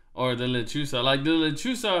or the lechuza. Like the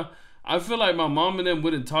lechuza, I feel like my mom and them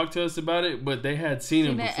wouldn't talk to us about it, but they had seen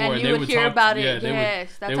it before, and they would hear talk about it. Yeah,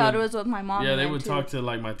 yes, that's how it was with my mom. Yeah, they would talk to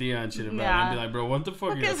like my tia and shit about it. I'd be like, bro, what the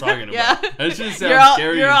fuck are you talking about? That shit sounds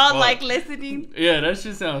scary. You're all like listening. Yeah, that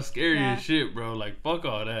shit sounds scary as shit, bro. Like fuck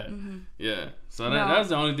all that. Mm-hmm. Yeah, so that's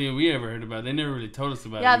the only thing we ever heard about. They never really told us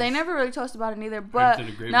about it. Yeah, they never really told us about it either. But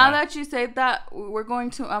now that you say that, I'm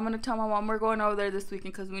gonna tell my mom we're going over there this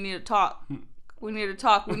weekend because we need to talk. We need to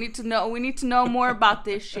talk. We need to know more about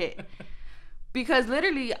this shit. Because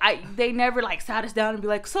literally, they never like sat us down and be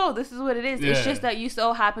like, so this is what it is. Yeah. It's just that you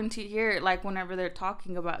so happen to hear it like whenever they're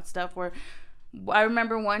talking about stuff. Or I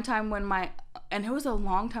remember one time when and it was a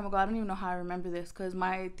long time ago. I don't even know how I remember this because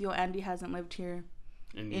my Tío Andy hasn't lived here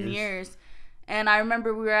in years. And I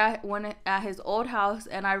remember we were at his old house,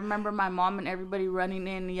 and I remember my mom and everybody running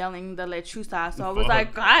in yelling the lechuza. So I was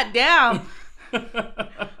like, God damn.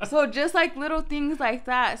 So just like little things like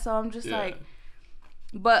that. So I'm just like.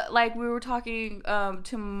 But like we were talking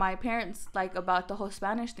to my parents like about the whole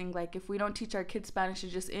Spanish thing. Like if we don't teach our kids Spanish, it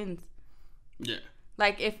just ends. Yeah.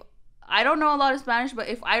 Like if I don't know a lot of Spanish, but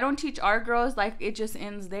if I don't teach our girls, like it just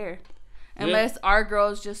ends there. Unless our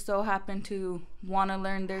girls just so happen to want to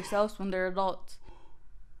learn themselves when they're adults.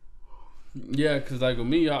 Yeah, because like with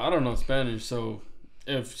me, I don't know Spanish, so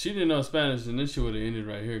if she didn't know Spanish, then this shit would have ended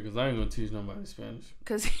right here, because I ain't going to teach nobody Spanish.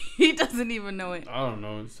 Because he doesn't even know it. I don't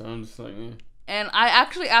know it, so I'm just like, And I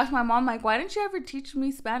actually asked my mom, like, why didn't you ever teach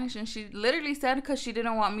me Spanish? And she literally said because she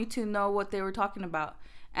didn't want me to know what they were talking about.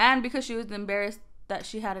 And because she was embarrassed that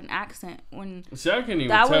she had an accent. See, I can't even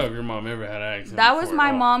tell if your mom ever had an accent. That was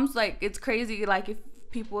my mom's, like, it's crazy. Like, if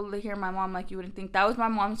people hear my mom, like, you wouldn't think. That was my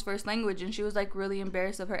mom's first language. And she was, like, really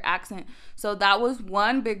embarrassed of her accent. So that was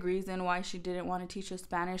one big reason why she didn't want to teach us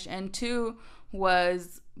Spanish. And two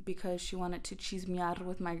was because she wanted to chismear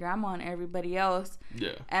with my grandma and everybody else.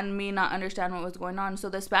 Yeah. And me not understand what was going on. So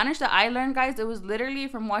the Spanish that I learned, guys, it was literally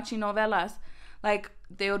from watching novelas. Like,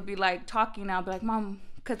 they would be, like, talking. I'd be like, Mom,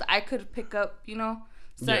 because I could pick up, you know,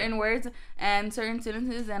 certain words and certain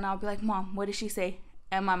sentences. And I'll be like, Mom, what did she say?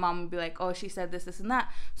 And my mom would be like, oh, she said this, this, and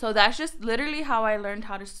that. So that's just literally how I learned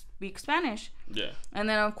how to speak Spanish. Yeah. And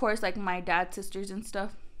then, of course, like, my dad's sisters and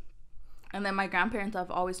stuff. And then my grandparents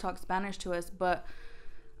have always talked Spanish to us. But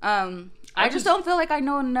I just don't feel like I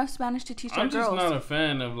know enough Spanish to teach our girls. I'm just not a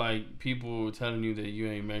fan of, like, people telling you that you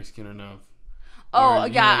ain't Mexican enough. Oh,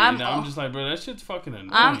 yeah. I'm just like, bro, that shit's fucking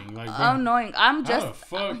annoying. Annoying. I'm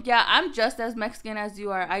just as Mexican as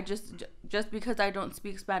you are. I just because I don't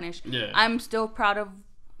speak Spanish. Yeah. I'm still proud of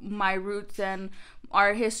my roots and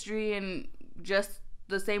our history, and just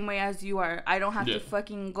the same way as you are. I don't have to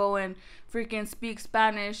fucking go and freaking speak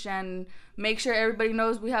Spanish and make sure everybody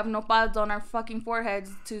knows we have nopals on our fucking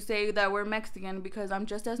foreheads to say that we're Mexican, because I'm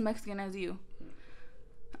just as Mexican as you.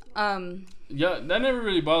 Yeah, that never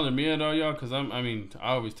really bothered me at all, y'all. Cause I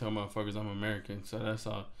always tell motherfuckers I'm American, so that's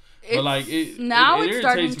all. But like it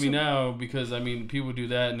irritates me now because people do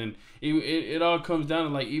that, and then it all comes down to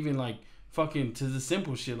like even like fucking to the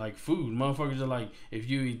simple shit like food. Motherfuckers are like, if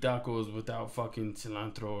you eat tacos without fucking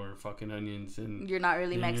cilantro or fucking onions, and you're not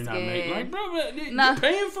really Mexican. Like, bro, you're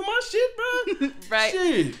paying for my shit, bro. Right?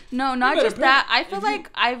 Shit. No, not just that. I feel like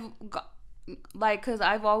I've got. Like, cause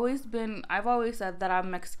I've always said that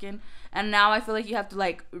I'm Mexican, and now I feel like you have to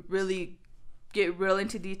like really get real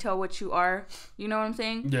into detail what you are. You know what I'm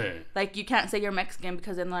saying? Yeah. Like, you can't say you're Mexican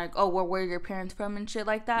because then like, oh, well, where are your parents from and shit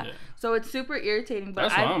like that. Yeah. So it's super irritating. But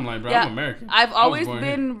that's why I'm like, bro, I'm American. I've always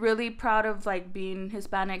been really proud of like being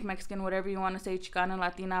Hispanic, Mexican, whatever you want to say, Chicana,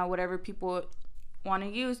 Latina, whatever people want to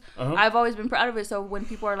use. I've always been proud of it. So when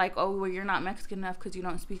people are like, oh, well, you're not Mexican enough because you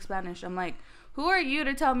don't speak Spanish, I'm like, who are you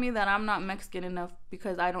to tell me that I'm not Mexican enough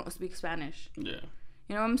because I don't speak Spanish? Yeah.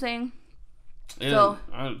 You know what I'm saying? Yeah, so,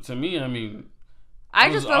 to me, I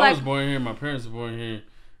was born here. My parents were born here.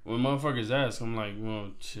 When motherfuckers ask, I'm like,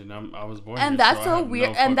 well, shit, I was born here. And that's so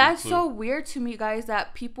weird. And that's so weird to me, guys,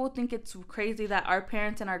 that people think it's crazy that our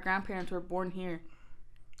parents and our grandparents were born here.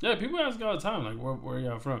 Yeah, people ask all the time, like, where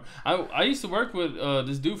y'all from? I used to work with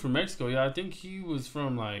this dude from Mexico. Yeah, I think he was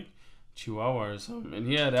from, like, Chihuahua or something. And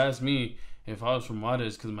he had asked me if I was from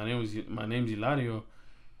Juarez because my name's Hilario,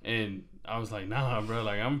 and I was like, nah, bro,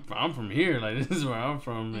 like I'm from here, like this is where I'm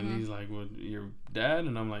from. And he's like, well, your dad?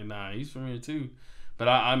 And I'm like, nah, he's from here too. But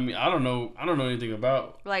I don't know anything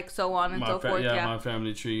about like so on and so forth. Yeah, my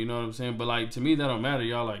family tree. You know what I'm saying? But like to me, that don't matter,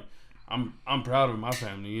 y'all. Like I'm proud of my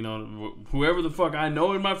family. You know, whoever the fuck I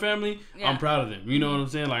know in my family, I'm proud of them. You know what I'm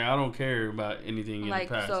saying? Like I don't care about anything in the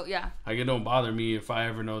past. So yeah, like it don't bother me if I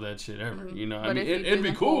ever know that shit ever. You know, it'd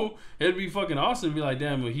be cool. It'd be fucking awesome to be like,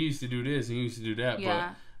 damn, well he used to do this and he used to do that. Yeah.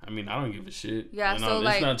 But I don't give a shit. Yeah, and so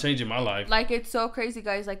it's not changing my life. Like it's so crazy,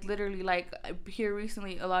 guys. Like literally, like here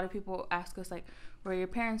recently, a lot of people ask us like, where are your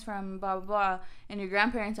parents from, blah blah blah, and your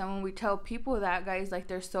grandparents. And when we tell people that, guys, like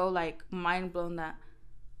they're so like mind blown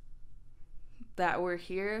that we're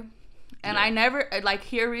here. And I never like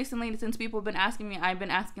here recently, since people have been asking me, I've been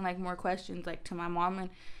asking like more questions like to my mom and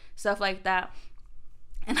stuff like that.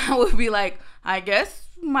 And I would be like, I guess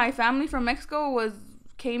my family from Mexico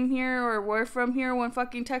came here or were from here when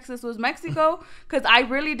fucking Texas was Mexico, because I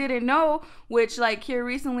really didn't know. Which like here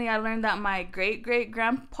recently I learned that my great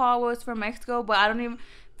grandpa was from Mexico, but I don't even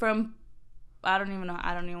know.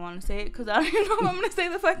 I don't even want to say it because I don't even know if I'm gonna say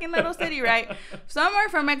the fucking little city right. Somewhere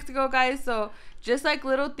from Mexico, guys. So just like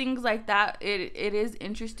little things like that, it is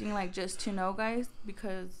interesting, like just to know, guys,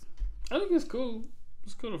 because I think it's cool.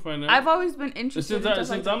 It's cool to find out. I've always been interested.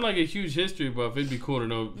 Since I'm like a huge history buff, it'd be cool to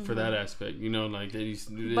know for that aspect. You know, like they used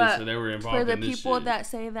to do this, so they were involved in this shit. For the people that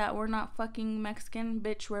say that we're not fucking Mexican,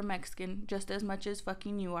 bitch, we're Mexican just as much as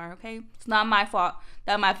fucking you are. Okay, it's not my fault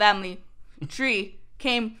that my family tree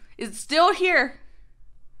is still here.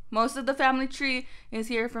 Most of the family tree is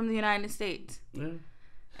here from the United States. Yeah.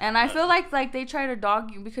 And I feel like they try to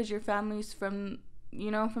dog you because your family's from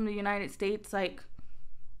the United States. Like,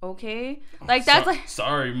 okay, like that's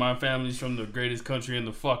sorry, my family's from the greatest country in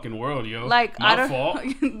the fucking world, yo. Like my fault.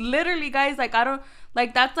 Literally, guys. Like I don't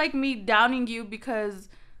like that's like me downing you because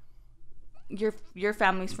your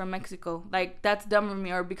family's from Mexico. Like that's dumb of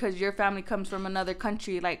me, or because your family comes from another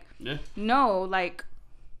country. Like no, like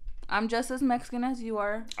I'm just as Mexican as you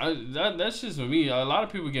are. That's just for me. A lot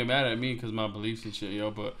of people get mad at me because my beliefs and shit, yo.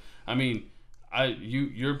 But I mean,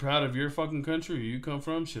 you're proud of your fucking country where you come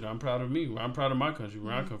from. Shit, I'm proud of me. I'm proud of my country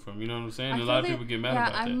where I come from. You know what I'm saying? A lot of people get mad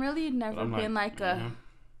about that. I'm really never been like that.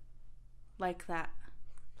 Like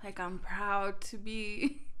I'm proud to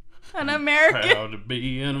be an American. Proud to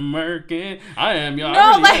be an American. I am, y'all.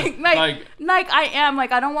 No, like I am.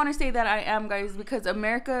 Like I don't want to say that I am, guys, because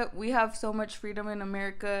America, we have so much freedom in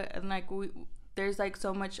America, and like there's like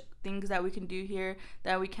so much things that we can do here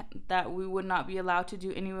that we would not be allowed to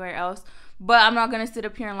do anywhere else. But I'm not gonna sit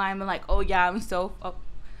up here and lie and be like, oh yeah, I'm so.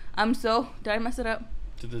 Did I mess it up?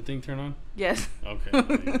 Did the thing turn on? Yes.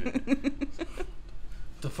 Okay.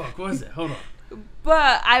 The fuck was it? Hold on.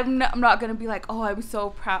 But I'm not gonna be like, oh, I'm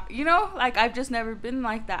so proud. You know, like I've just never been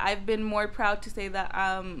like that. I've been more proud to say that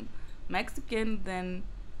I'm Mexican than,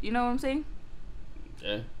 you know what I'm saying?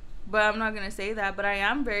 Yeah. But I'm not gonna say that. But I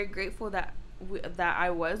am very grateful that I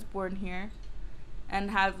was born here,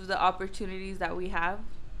 and have the opportunities that we have.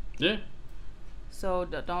 Yeah. So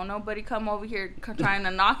don't nobody come over here trying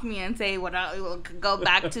to knock me and say, well, I'll go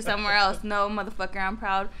back to somewhere else. No, motherfucker, I'm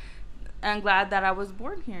proud and glad that I was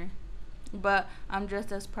born here. But I'm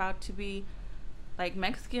just as proud to be like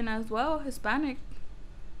Mexican as well, Hispanic.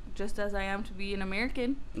 just as I am to be an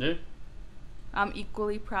American. Yeah. I'm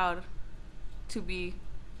equally proud to be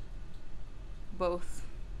both.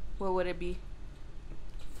 What would it be?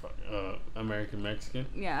 American Mexican.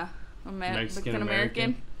 Yeah, Mexican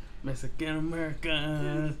American. Mexican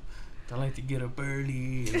American. I like to get up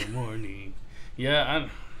early in the morning. Yeah,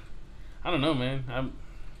 I don't know, man.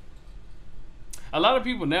 A lot of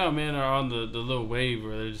people now, man, are on the little wave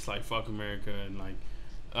where they're just like, fuck America, and like,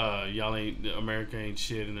 America ain't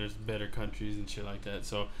shit, and there's better countries and shit like that.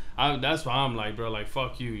 So that's why I'm like, bro, like,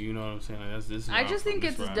 fuck you. You know what I'm saying? Like, this. I just think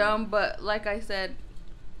it's dumb, but like I said,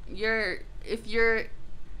 you're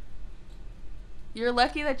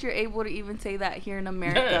lucky that you're able to even say that here in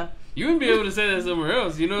America. Yeah. You wouldn't be able to say that somewhere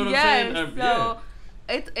else. You know what I'm saying? So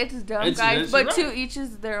it's dumb, guys. But right. To each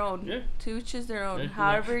is their own. Yeah. To each is their own. Yeah,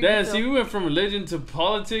 However you feel. feel. See, we went from religion to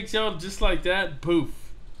politics, y'all, just like that. Poof.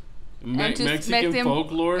 Mexican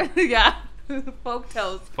folklore. Yeah.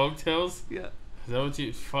 Folktales. Folktales? Yeah. Is that what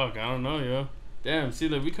you... Fuck, I don't know, yo. Damn, see,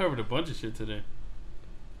 look, we covered a bunch of shit today.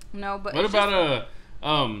 No, but... What about,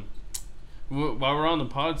 while we're on the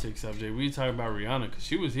politics subject, we talk about Rihanna, because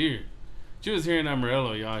she was here. She was here in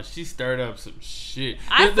Amarillo, y'all. She stirred up some shit.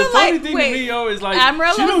 The funny thing to me, yo, is like,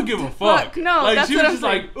 Amarillo's she don't give a fuck. No, like, that's she what was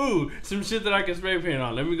I'm just saying. like, ooh, some shit that I can spray paint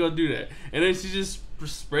on. Let me go do that. And then she just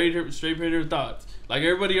spray painted her thoughts. Like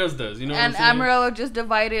everybody else does, you know what I'm saying? And Amarillo just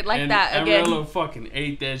divided like and that again. Amarillo fucking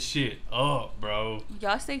ate that shit up, bro.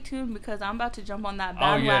 Y'all stay tuned because I'm about to jump on that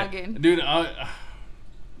Oh, yeah. bandwagon. Dude, I'm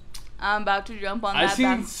about to jump on that I seen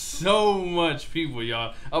bandwagon. so much people,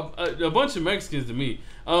 y'all. A bunch of Mexicans to me.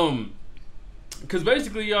 Cause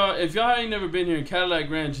basically, y'all, if y'all ain't never been here, Cadillac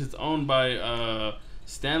Ranch is owned by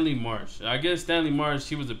Stanley Marsh. I guess Stanley Marsh,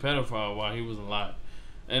 he was a pedophile while he was alive,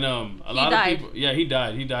 and a lot of people. Yeah, he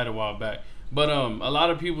died. He died a while back. But a lot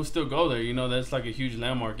of people still go there. You know, that's like a huge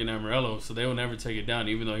landmark in Amarillo, so they will never take it down,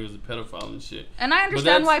 even though he was a pedophile and shit. And I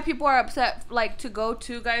understand why people are upset, like, to go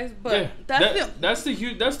to, guys. But yeah, that's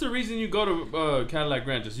the reason you go to Cadillac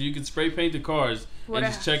Ranch, so you can spray paint the cars and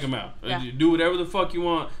just check them out. Yeah. Do whatever the fuck you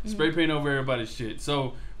want. Spray paint over everybody's shit.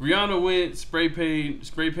 So Rihanna went spray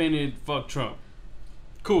painted fuck Trump.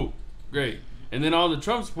 Cool, great. And then all the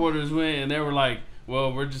Trump supporters went and they were like,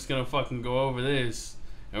 well, we're just gonna fucking go over this.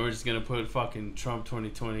 And we're just going to put fucking Trump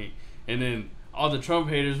 2020. And then all the Trump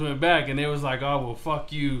haters went back and they was like, oh, well,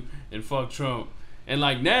 fuck you and fuck Trump. And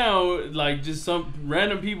like now, like just some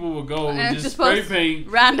random people will go and just spray paint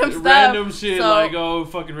random shit. So, like, oh,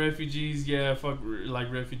 fucking refugees. Yeah, fuck, like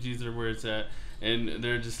refugees are where it's at. And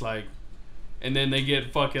they're just like, and then they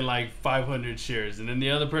get fucking like 500 shares, and then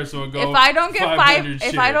the other person will go. If I don't get 500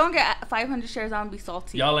 shares, I'm gonna be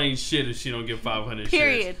salty. Y'all ain't shit if she don't get 500 shares.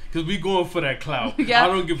 Period. Because we going for that clout. Yeah. I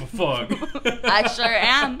don't give a fuck. I sure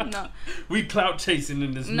am. No. We clout chasing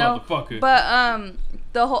in this motherfucker. But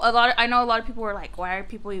I know a lot of people were like, why are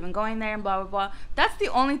people even going there and blah blah blah. That's the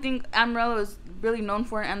only thing Amarillo is really known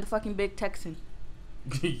for, and the fucking Big Texan.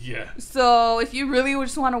 Yeah. So if you really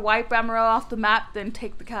just want to wipe Amarillo off the map, then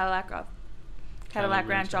take the Cadillac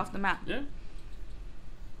Ranch off the map. Yeah.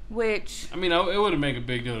 Which, I mean, it wouldn't make a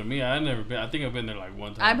big deal to me. I've never been. I think I've been there like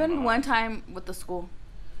one time. I've been one time with the school,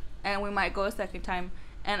 and we might go a second time.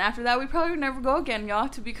 And after that, we probably would never go again, y'all.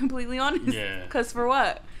 To be completely honest. Yeah. Because for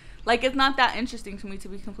what? Like, it's not that interesting to me, to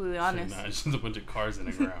be completely honest. Nah, it's just a bunch of cars in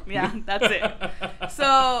the ground. Yeah, that's it.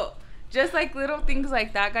 So, just like little things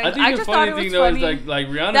like that, guys. I just thought it was funny is like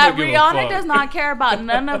Rihanna. That Rihanna does not care about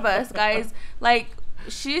none of us, guys. Like,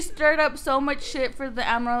 she stirred up so much shit for the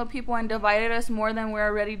Amarillo people and divided us more than we're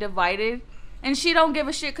already divided. And she don't give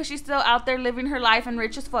a shit because she's still out there living her life and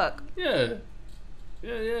rich as fuck. Yeah.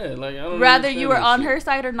 Yeah. Like, I don't. Rather you were on her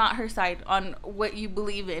side or not her side on what you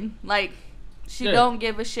believe in. Like, she don't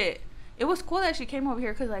give a shit. It was cool that she came over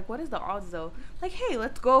here because, like, what is the odds though? Like, hey,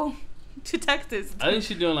 let's go to Texas. I think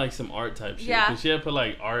she's doing like some art type shit. Yeah. Cause she had put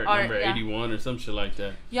like art number 81 or some shit like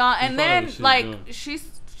that. Yeah, and then like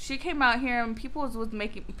she came out here and people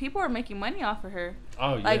were making money off of her.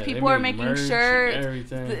 Oh yeah. Like people were making shirts.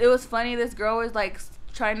 Everything. It was funny. This girl was like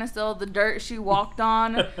trying to sell the dirt she walked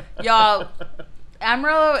on. Y'all,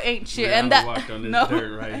 Amarillo ain't shit, Rihanna and that walked on this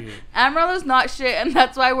dirt right here. Amarillo's not shit, and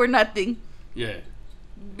that's why we're nothing. Yeah.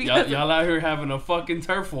 Y'all out here having a fucking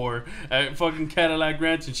turf war at fucking Cadillac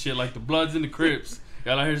Ranch and shit, like the Bloods and the Crips.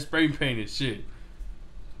 Y'all out here spray painting shit.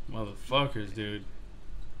 Motherfuckers, dude.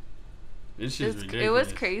 This shit's ridiculous. It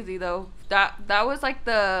was crazy though. That was like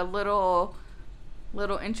the little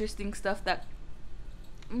interesting stuff that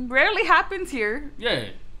rarely happens here. Yeah.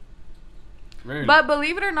 Rarely. But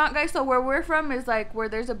believe it or not, guys, so where we're from is like where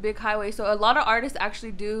there's a big highway. So a lot of artists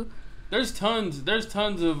actually do There's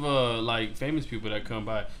tons of like famous people that come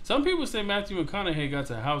by. Some people say Matthew McConaughey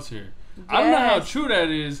got a house here. Yes. I don't know how true that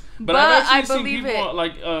is, but I've actually seen people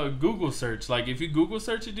like Google search. Like if you Google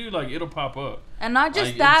search it, dude, like it'll pop up. And not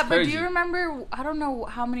just like, that, but do you remember? I don't know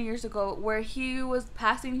how many years ago where he was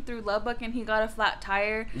passing through Lubbock and he got a flat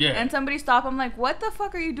tire. Yeah. And somebody stopped him like, "What the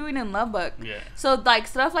fuck are you doing in Lubbock?" Yeah. So like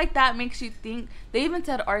stuff like that makes you think. They even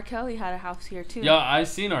said R. Kelly had a house here too. Y'all, I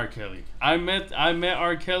seen R. Kelly. I met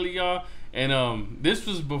R. Kelly, y'all. And this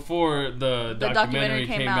was before the documentary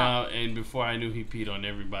came out and before I knew he peed on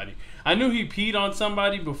everybody. I knew he peed on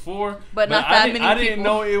somebody before, but not that many people. I didn't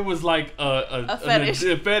know it was like a fetish.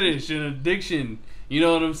 A fetish, an addiction. You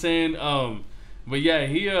know what I'm saying? But yeah,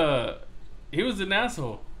 he was an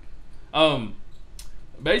asshole.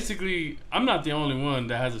 Basically, I'm not the only one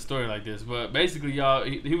that has a story like this, but basically, y'all,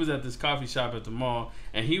 he was at this coffee shop at the mall,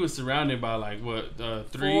 and he was surrounded by like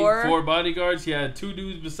four bodyguards. He had 2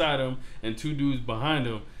 dudes beside him and 2 dudes behind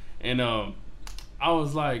him, and I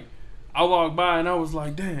was like, I walked by and I was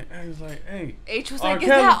like, damn. I was like, hey, H was like, is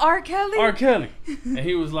that R. Kelly? R. Kelly, and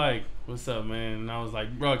he was like, what's up, man? And I was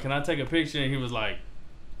like, bro, can I take a picture? And he was like,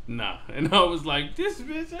 nah. And I was like, this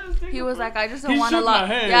bitch ass nigga. He was like, I just don't want a lot.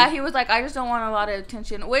 Yeah, he was like, I just don't want a lot of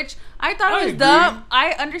attention. Which I thought it was dumb.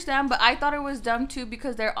 I understand, but I thought it was dumb too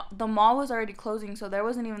because the mall was already closing, so there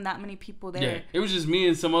wasn't even that many people there. Yeah, it was just me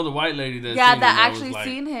and some other white lady that actually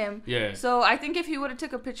seen him. Yeah. So I think if he would have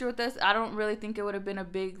took a picture with us, I don't really think it would have been a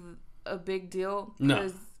big deal.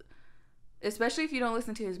 No. Especially if you don't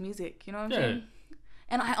listen to his music, you know what I'm saying?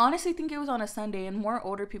 And I honestly think it was on a Sunday, and more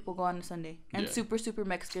older people go on a Sunday, and super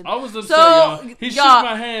Mexican. I was upset, y'all. He shook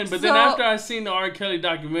my hand, but then after I seen the R. Kelly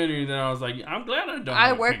documentary, then I was like, I'm glad I don't.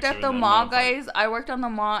 I worked at the mall, guys. I worked on the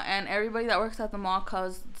mall, and everybody that works at the mall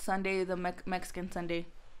calls Sunday the Mexican Sunday.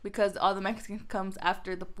 Because all the Mexicans comes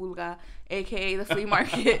after the pulga, aka the flea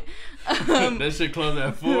market. That shit closed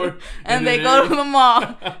at 4. and they go to the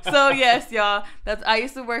mall. So yes, y'all. I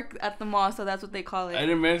used to work at the mall, so that's what they call it. And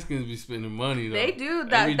the Mexicans be spending money though. They do.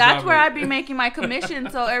 That's where I be making my commission.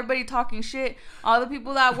 So everybody talking shit. All the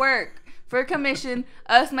people that work for commission,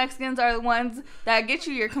 us Mexicans are the ones that get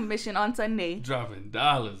you your commission on Sunday. Dropping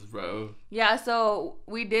dollars, bro. Yeah, so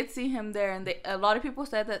we did see him there, and a lot of people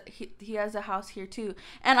said that he has a house here too.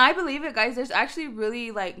 And I believe it, guys. There's actually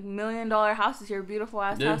really like $1 million houses here, beautiful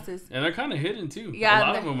ass houses. And they're kind of hidden too. Yeah, a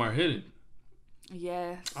lot of them are hidden.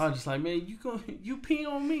 Yes. I was just like, man, you pee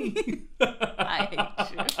on me. I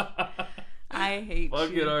hate you. I hate you.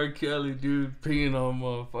 Fucking R. Kelly, dude, peeing on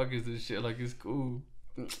motherfuckers and shit like it's cool.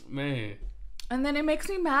 Man. And then it makes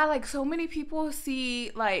me mad, like so many people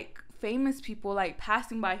see like famous people like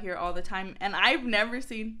passing by here all the time, and I've never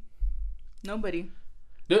seen nobody.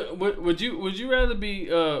 Would you rather be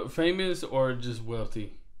famous or just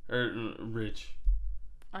wealthy or rich?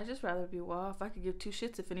 I'd just rather be well. If I could give 2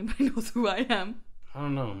 shits if anybody knows who I am. I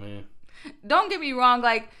don't know, man. Don't get me wrong,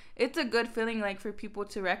 like it's a good feeling like for people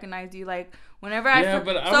to recognize you, like whenever but I would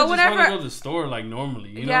just want to go to the store like normally,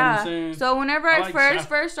 you know what I'm saying? So whenever I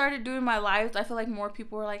first started doing my lives, I feel like more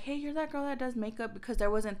people were like, hey, you're that girl that does makeup, because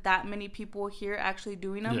there wasn't that many people here actually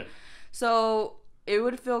doing them. So it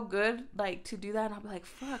would feel good like to do that, and I'll be like,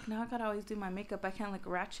 fuck, now I gotta always do my makeup, I can't like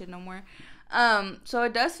ratchet no more. So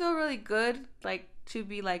it does feel really good like to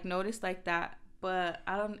be like noticed like that. But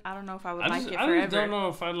I don't know if I would like it forever. I just don't know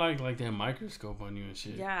if I like that microscope on you and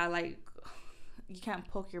shit. Yeah, like you can't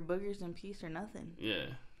poke your boogers in peace or nothing. Yeah.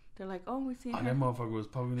 They're like, oh, we see her. That motherfucker was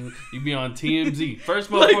poking it. You be on TMZ. First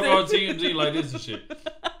motherfucker on TMZ like this and shit.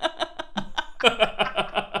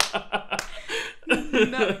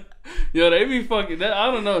 No. Yo, they be fucking that.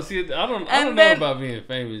 I don't know. See, I don't know about being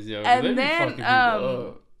famous, yo. And they then be fucking people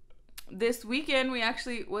up. This weekend we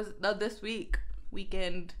actually was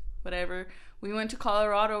weekend, whatever. We went to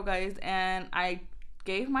Colorado, guys, and I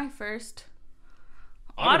gave my first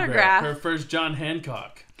autograph. Her first John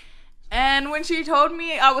Hancock. And when she told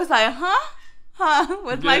me, I was like, huh?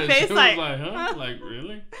 With my face she like, was like, huh? Like,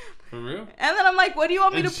 really? For real? And then I'm like, what do you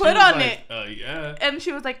want me to put on it? Yeah. And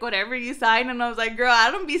she was like, whatever you sign. And I was like, girl,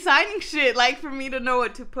 I don't be signing shit like for me to know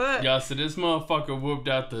what to put. Y'all, so this motherfucker whooped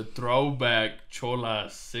out the throwback Chola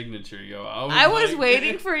signature, yo. I was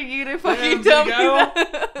waiting for you to fucking tell me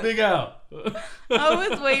that. Big Al. I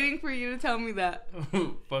was waiting for you to tell me that.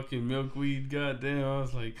 Fucking milkweed, goddamn. I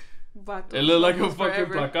was like, it looked like a fucking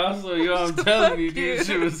placazo, yo. I'm telling you, dude,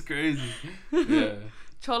 shit was crazy. Yeah.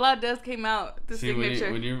 Chola does came out, the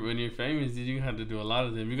signature. When you're famous, you have to do a lot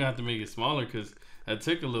of them. You're going to have to make it smaller because that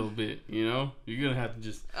took a little bit, you know? You're going to have to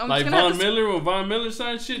just... Like Von Miller, when Von Miller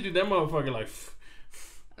signed shit, dude, that motherfucker like...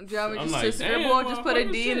 Do you want me I'm just like, to scribble? damn, Just put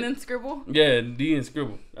a D shit. and then scribble? Yeah, D and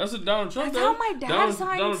scribble. That's what Donald Trump That's does. how my dad Donald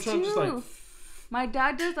signs Trump too. just like. My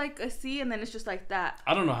dad does like a C and then it's just like that.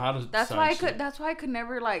 I don't know how to. That's sign why I shit. could. That's why I could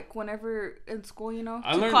never like whenever in school, you know,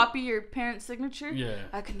 I to learned, copy your parent's signature. Yeah.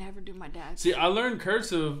 I could never do my dad's. See, I learned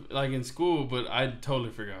cursive like in school, but I totally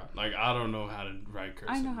forgot. Like I don't know how to write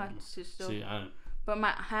cursive. I know how to still. See, but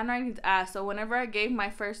my handwriting's ass. So whenever I gave my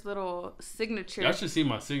first little signature, y'all should see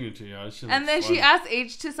my signature, y'all. And then she asked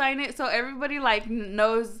H to sign it, so everybody like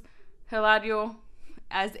knows Hilario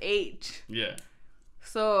as H. Yeah.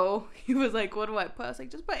 So he was like, "What do I put?" I was like,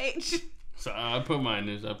 "Just put H." So I put mine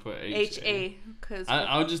is I put H-A. Cause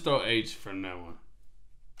I'll just throw H from now on.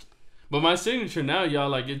 But my signature now, y'all,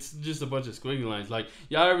 like it's just a bunch of squiggly lines. Like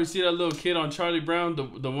y'all ever see that little kid on Charlie Brown,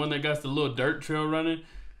 the one that got the little dirt trail running,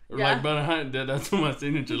 or yeah. like behind that? That's what my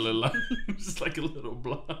signature look like. It's just like a little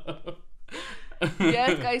blob.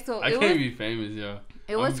 Yes, guys. So I can't be famous, y'all.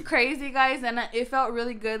 It was crazy, guys, and it felt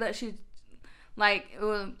really good that she, like, it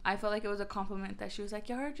was. I felt like it was a compliment that she was like,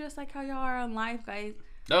 "Y'all are just like how y'all are on live, guys."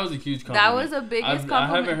 That was a huge compliment. That was the biggest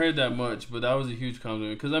compliment. I haven't heard that much, but that was a huge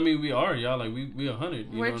compliment. Because, I mean, we are, y'all. Like, we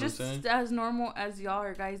 100. We're just as normal as y'all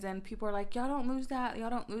are, guys. And people are like, y'all don't lose that.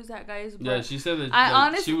 Y'all don't lose that, guys. But yeah, she said that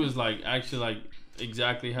honestly, she was, like, actually, like,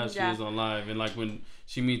 exactly how she is on live. And, like, when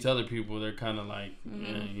she meets other people, they're kind of like,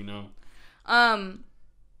 yeah, you know.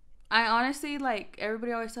 I honestly, like,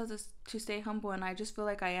 everybody always tells us to stay humble. And I just feel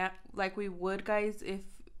like we would, guys,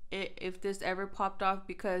 if this ever popped off.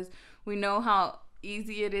 Because we know how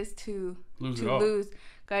easy it is to lose.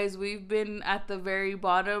 Guys, we've been at the very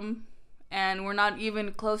bottom and we're not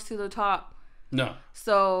even close to the top. No.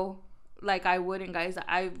 So like I wouldn't, guys.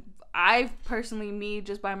 I've personally, me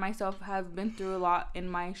just by myself, have been through a lot in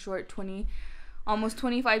my short almost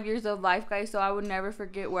 25 years of life, guys. So I would never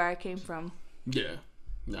forget where I came from. Yeah.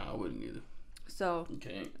 No, I wouldn't either. So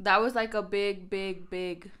okay. That was like a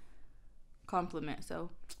big compliment.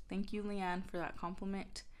 So thank you, Leanne, for that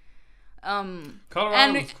compliment.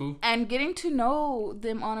 Colorado was cool. And getting to know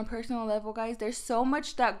them on a personal level, guys, there's so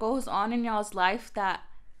much that goes on in y'all's life that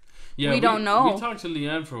we don't know. We talked to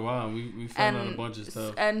Leanne for a while and we found out a bunch of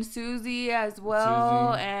stuff. And Suzie as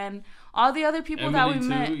well. And all the other people Emily that we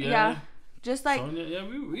met. Yeah. Just like Sonia,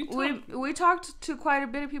 yeah, we talked to quite a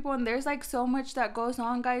bit of people, and there's like so much that goes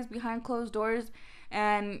on, guys, behind closed doors.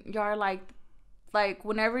 And y'all are like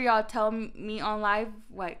whenever y'all tell me on live,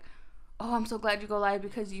 like, oh, I'm so glad you go live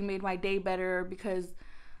because you made my day better, or because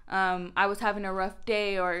I was having a rough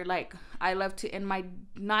day, or like I love to end my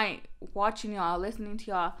night watching y'all, listening to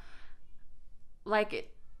y'all.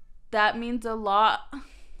 Like that means a lot.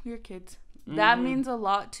 Your kids. Mm-hmm. That means a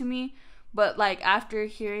lot to me. But like after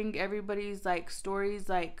hearing everybody's like stories,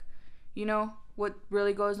 like, you know, what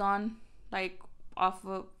really goes on, like off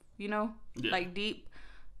of, you know, like deep,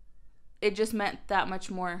 it just meant that much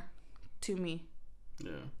more to me.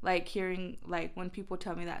 Yeah. Like hearing like when people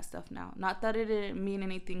tell me that stuff now. Not that it didn't mean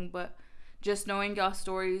anything, but just knowing y'all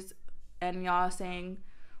stories and y'all saying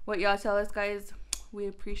what y'all tell us, guys, we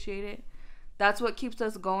appreciate it. That's what keeps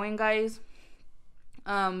us going, guys.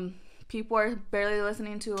 People are barely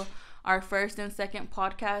listening to our first and second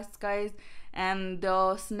podcasts, guys, and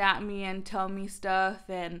they'll snap me and tell me stuff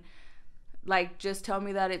and like just tell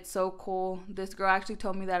me that it's so cool. This girl actually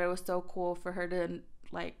told me that it was so cool for her to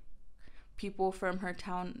like people from her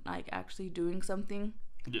town like actually doing something.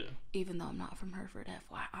 Yeah. Even though I'm not from Hereford,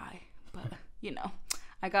 FYI, but you know,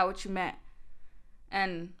 I got what you meant.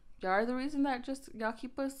 And y'all are the reason that just y'all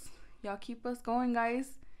keep us going, guys.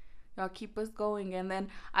 Y'all keep us going. And then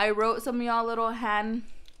I wrote some of y'all little handwritten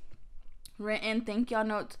thank y'all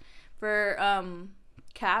notes for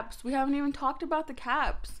caps. We haven't even talked about the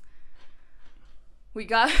caps. We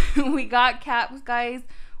got caps, guys.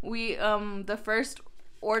 We the first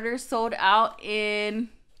order sold out in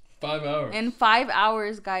 5 hours. In 5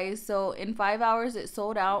 hours, guys. So in 5 hours it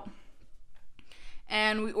sold out.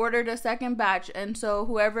 And we ordered a second batch, and so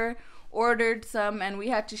whoever ordered some and we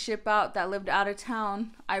had to ship out that lived out of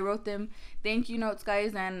town, I wrote them thank you notes,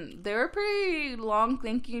 guys, and they were pretty long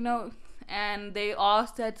thank you notes, and they all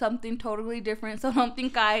said something totally different. So I don't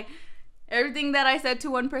think everything that I said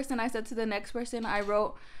to one person I said to the next person. I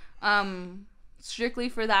wrote strictly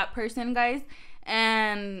for that person, guys.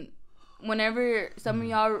 And whenever some of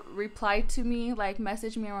y'all replied to me, like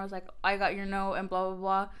messaged me, and I was like, I got your note and blah blah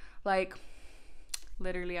blah, like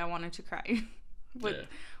literally I wanted to cry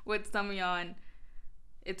with some of y'all. And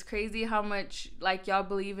it's crazy how much like y'all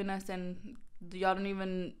believe in us, and y'all don't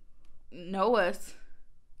even know us.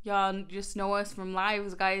 Y'all just know us from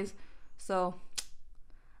lives, guys. So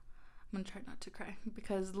I'm gonna try not to cry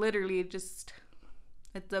because literally it's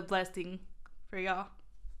a blessing for y'all.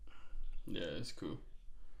 Yeah, it's cool.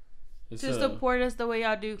 Just support us the way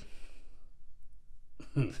y'all do.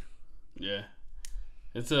 Yeah.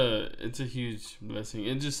 It's a huge blessing.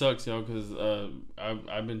 It just sucks, y'all, because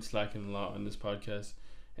I've been slacking a lot on this podcast,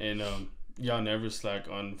 and y'all never slack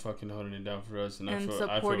on fucking holding it down for us, and I feel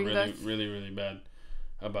really bad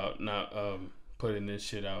about not putting this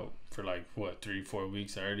shit out for like 3-4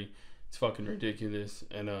 weeks already. It's fucking ridiculous,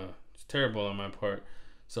 and it's terrible on my part.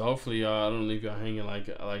 So hopefully y'all, I don't leave y'all hanging like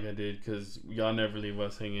I did, because y'all never leave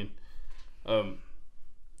us hanging. Y'all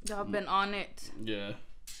been on it. Yeah.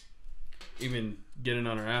 Even getting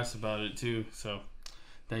on our ass about it too. So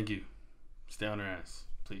thank you. Stay on our ass,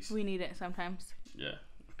 please. We need it sometimes. Yeah.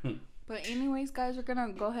 But anyways, guys, we're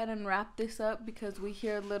gonna go ahead and wrap this up because we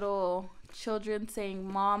hear little children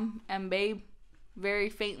saying mom and babe very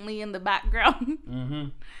faintly in the background. Mm-hmm.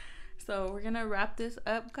 So we're gonna wrap this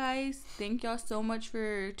up, guys. Thank y'all so much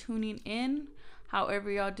for tuning in. However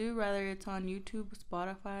y'all do, whether it's on YouTube,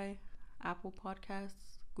 Spotify, Apple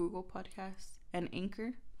Podcasts, Google Podcasts, and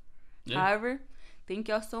Anchor. Yeah. However, thank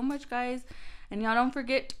y'all so much, guys. And y'all don't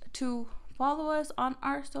forget to follow us on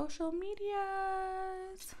our social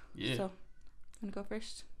medias. Yeah. So, I'm gonna go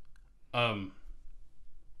first.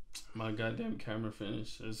 My goddamn camera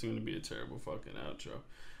finished. It's gonna be a terrible fucking outro.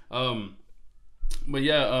 But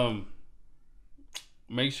yeah,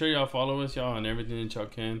 make sure y'all follow us, y'all, on everything that y'all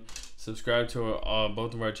can. Subscribe to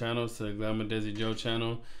both of our channels, to the Glam with Desi Joe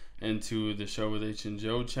channel and to the Show with H and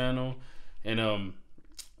Joe channel. And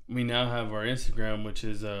we now have our Instagram, which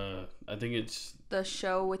is I think it's The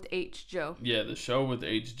Show with H Joe. Yeah, The Show with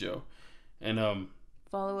H Joe. And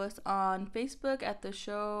follow us on Facebook at The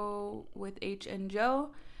Show with H and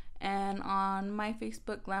Joe, and on my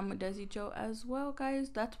Facebook, Glam with Desi Joe as well, guys.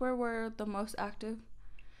 That's where we're the most active,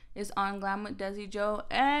 is on Glam with Desi Joe.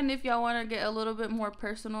 And if y'all want to get a little bit more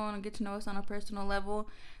personal and get to know us on a personal level,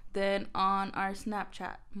 then on our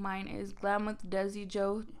Snapchat, mine is Glam with Desi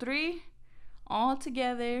Joe 3. All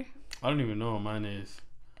together. I don't even know what mine is.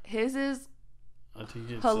 His is I think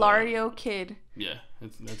it's hilariokid. Yeah,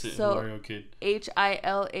 that's it. So, hilariokid.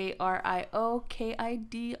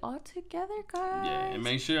 HILARIOKID all together, guys. Yeah, and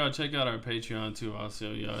make sure y'all check out our Patreon too.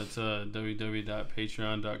 Also, y'all, it's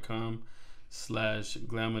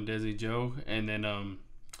www.patreon.com/GlamWithDesiJoe. And then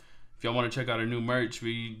if y'all want to check out our new merch,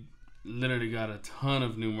 we literally got a ton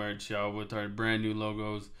of new merch, y'all, with our brand new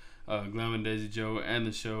logos, Glam with Desi Joe and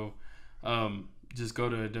the show. Just go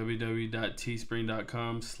to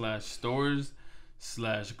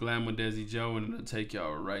www.teespring.com/stores/GlamWithDesiJoe, and it'll take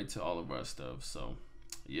y'all right to all of our stuff. So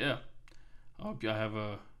yeah, I hope y'all have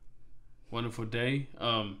a wonderful day,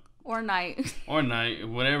 or night,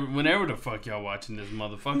 whenever the fuck y'all watching this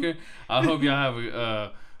motherfucker. I hope y'all have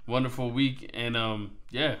a wonderful week, and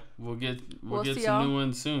yeah, we'll get some new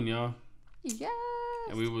ones soon, y'all. Yeah,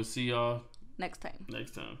 and we will see y'all next time.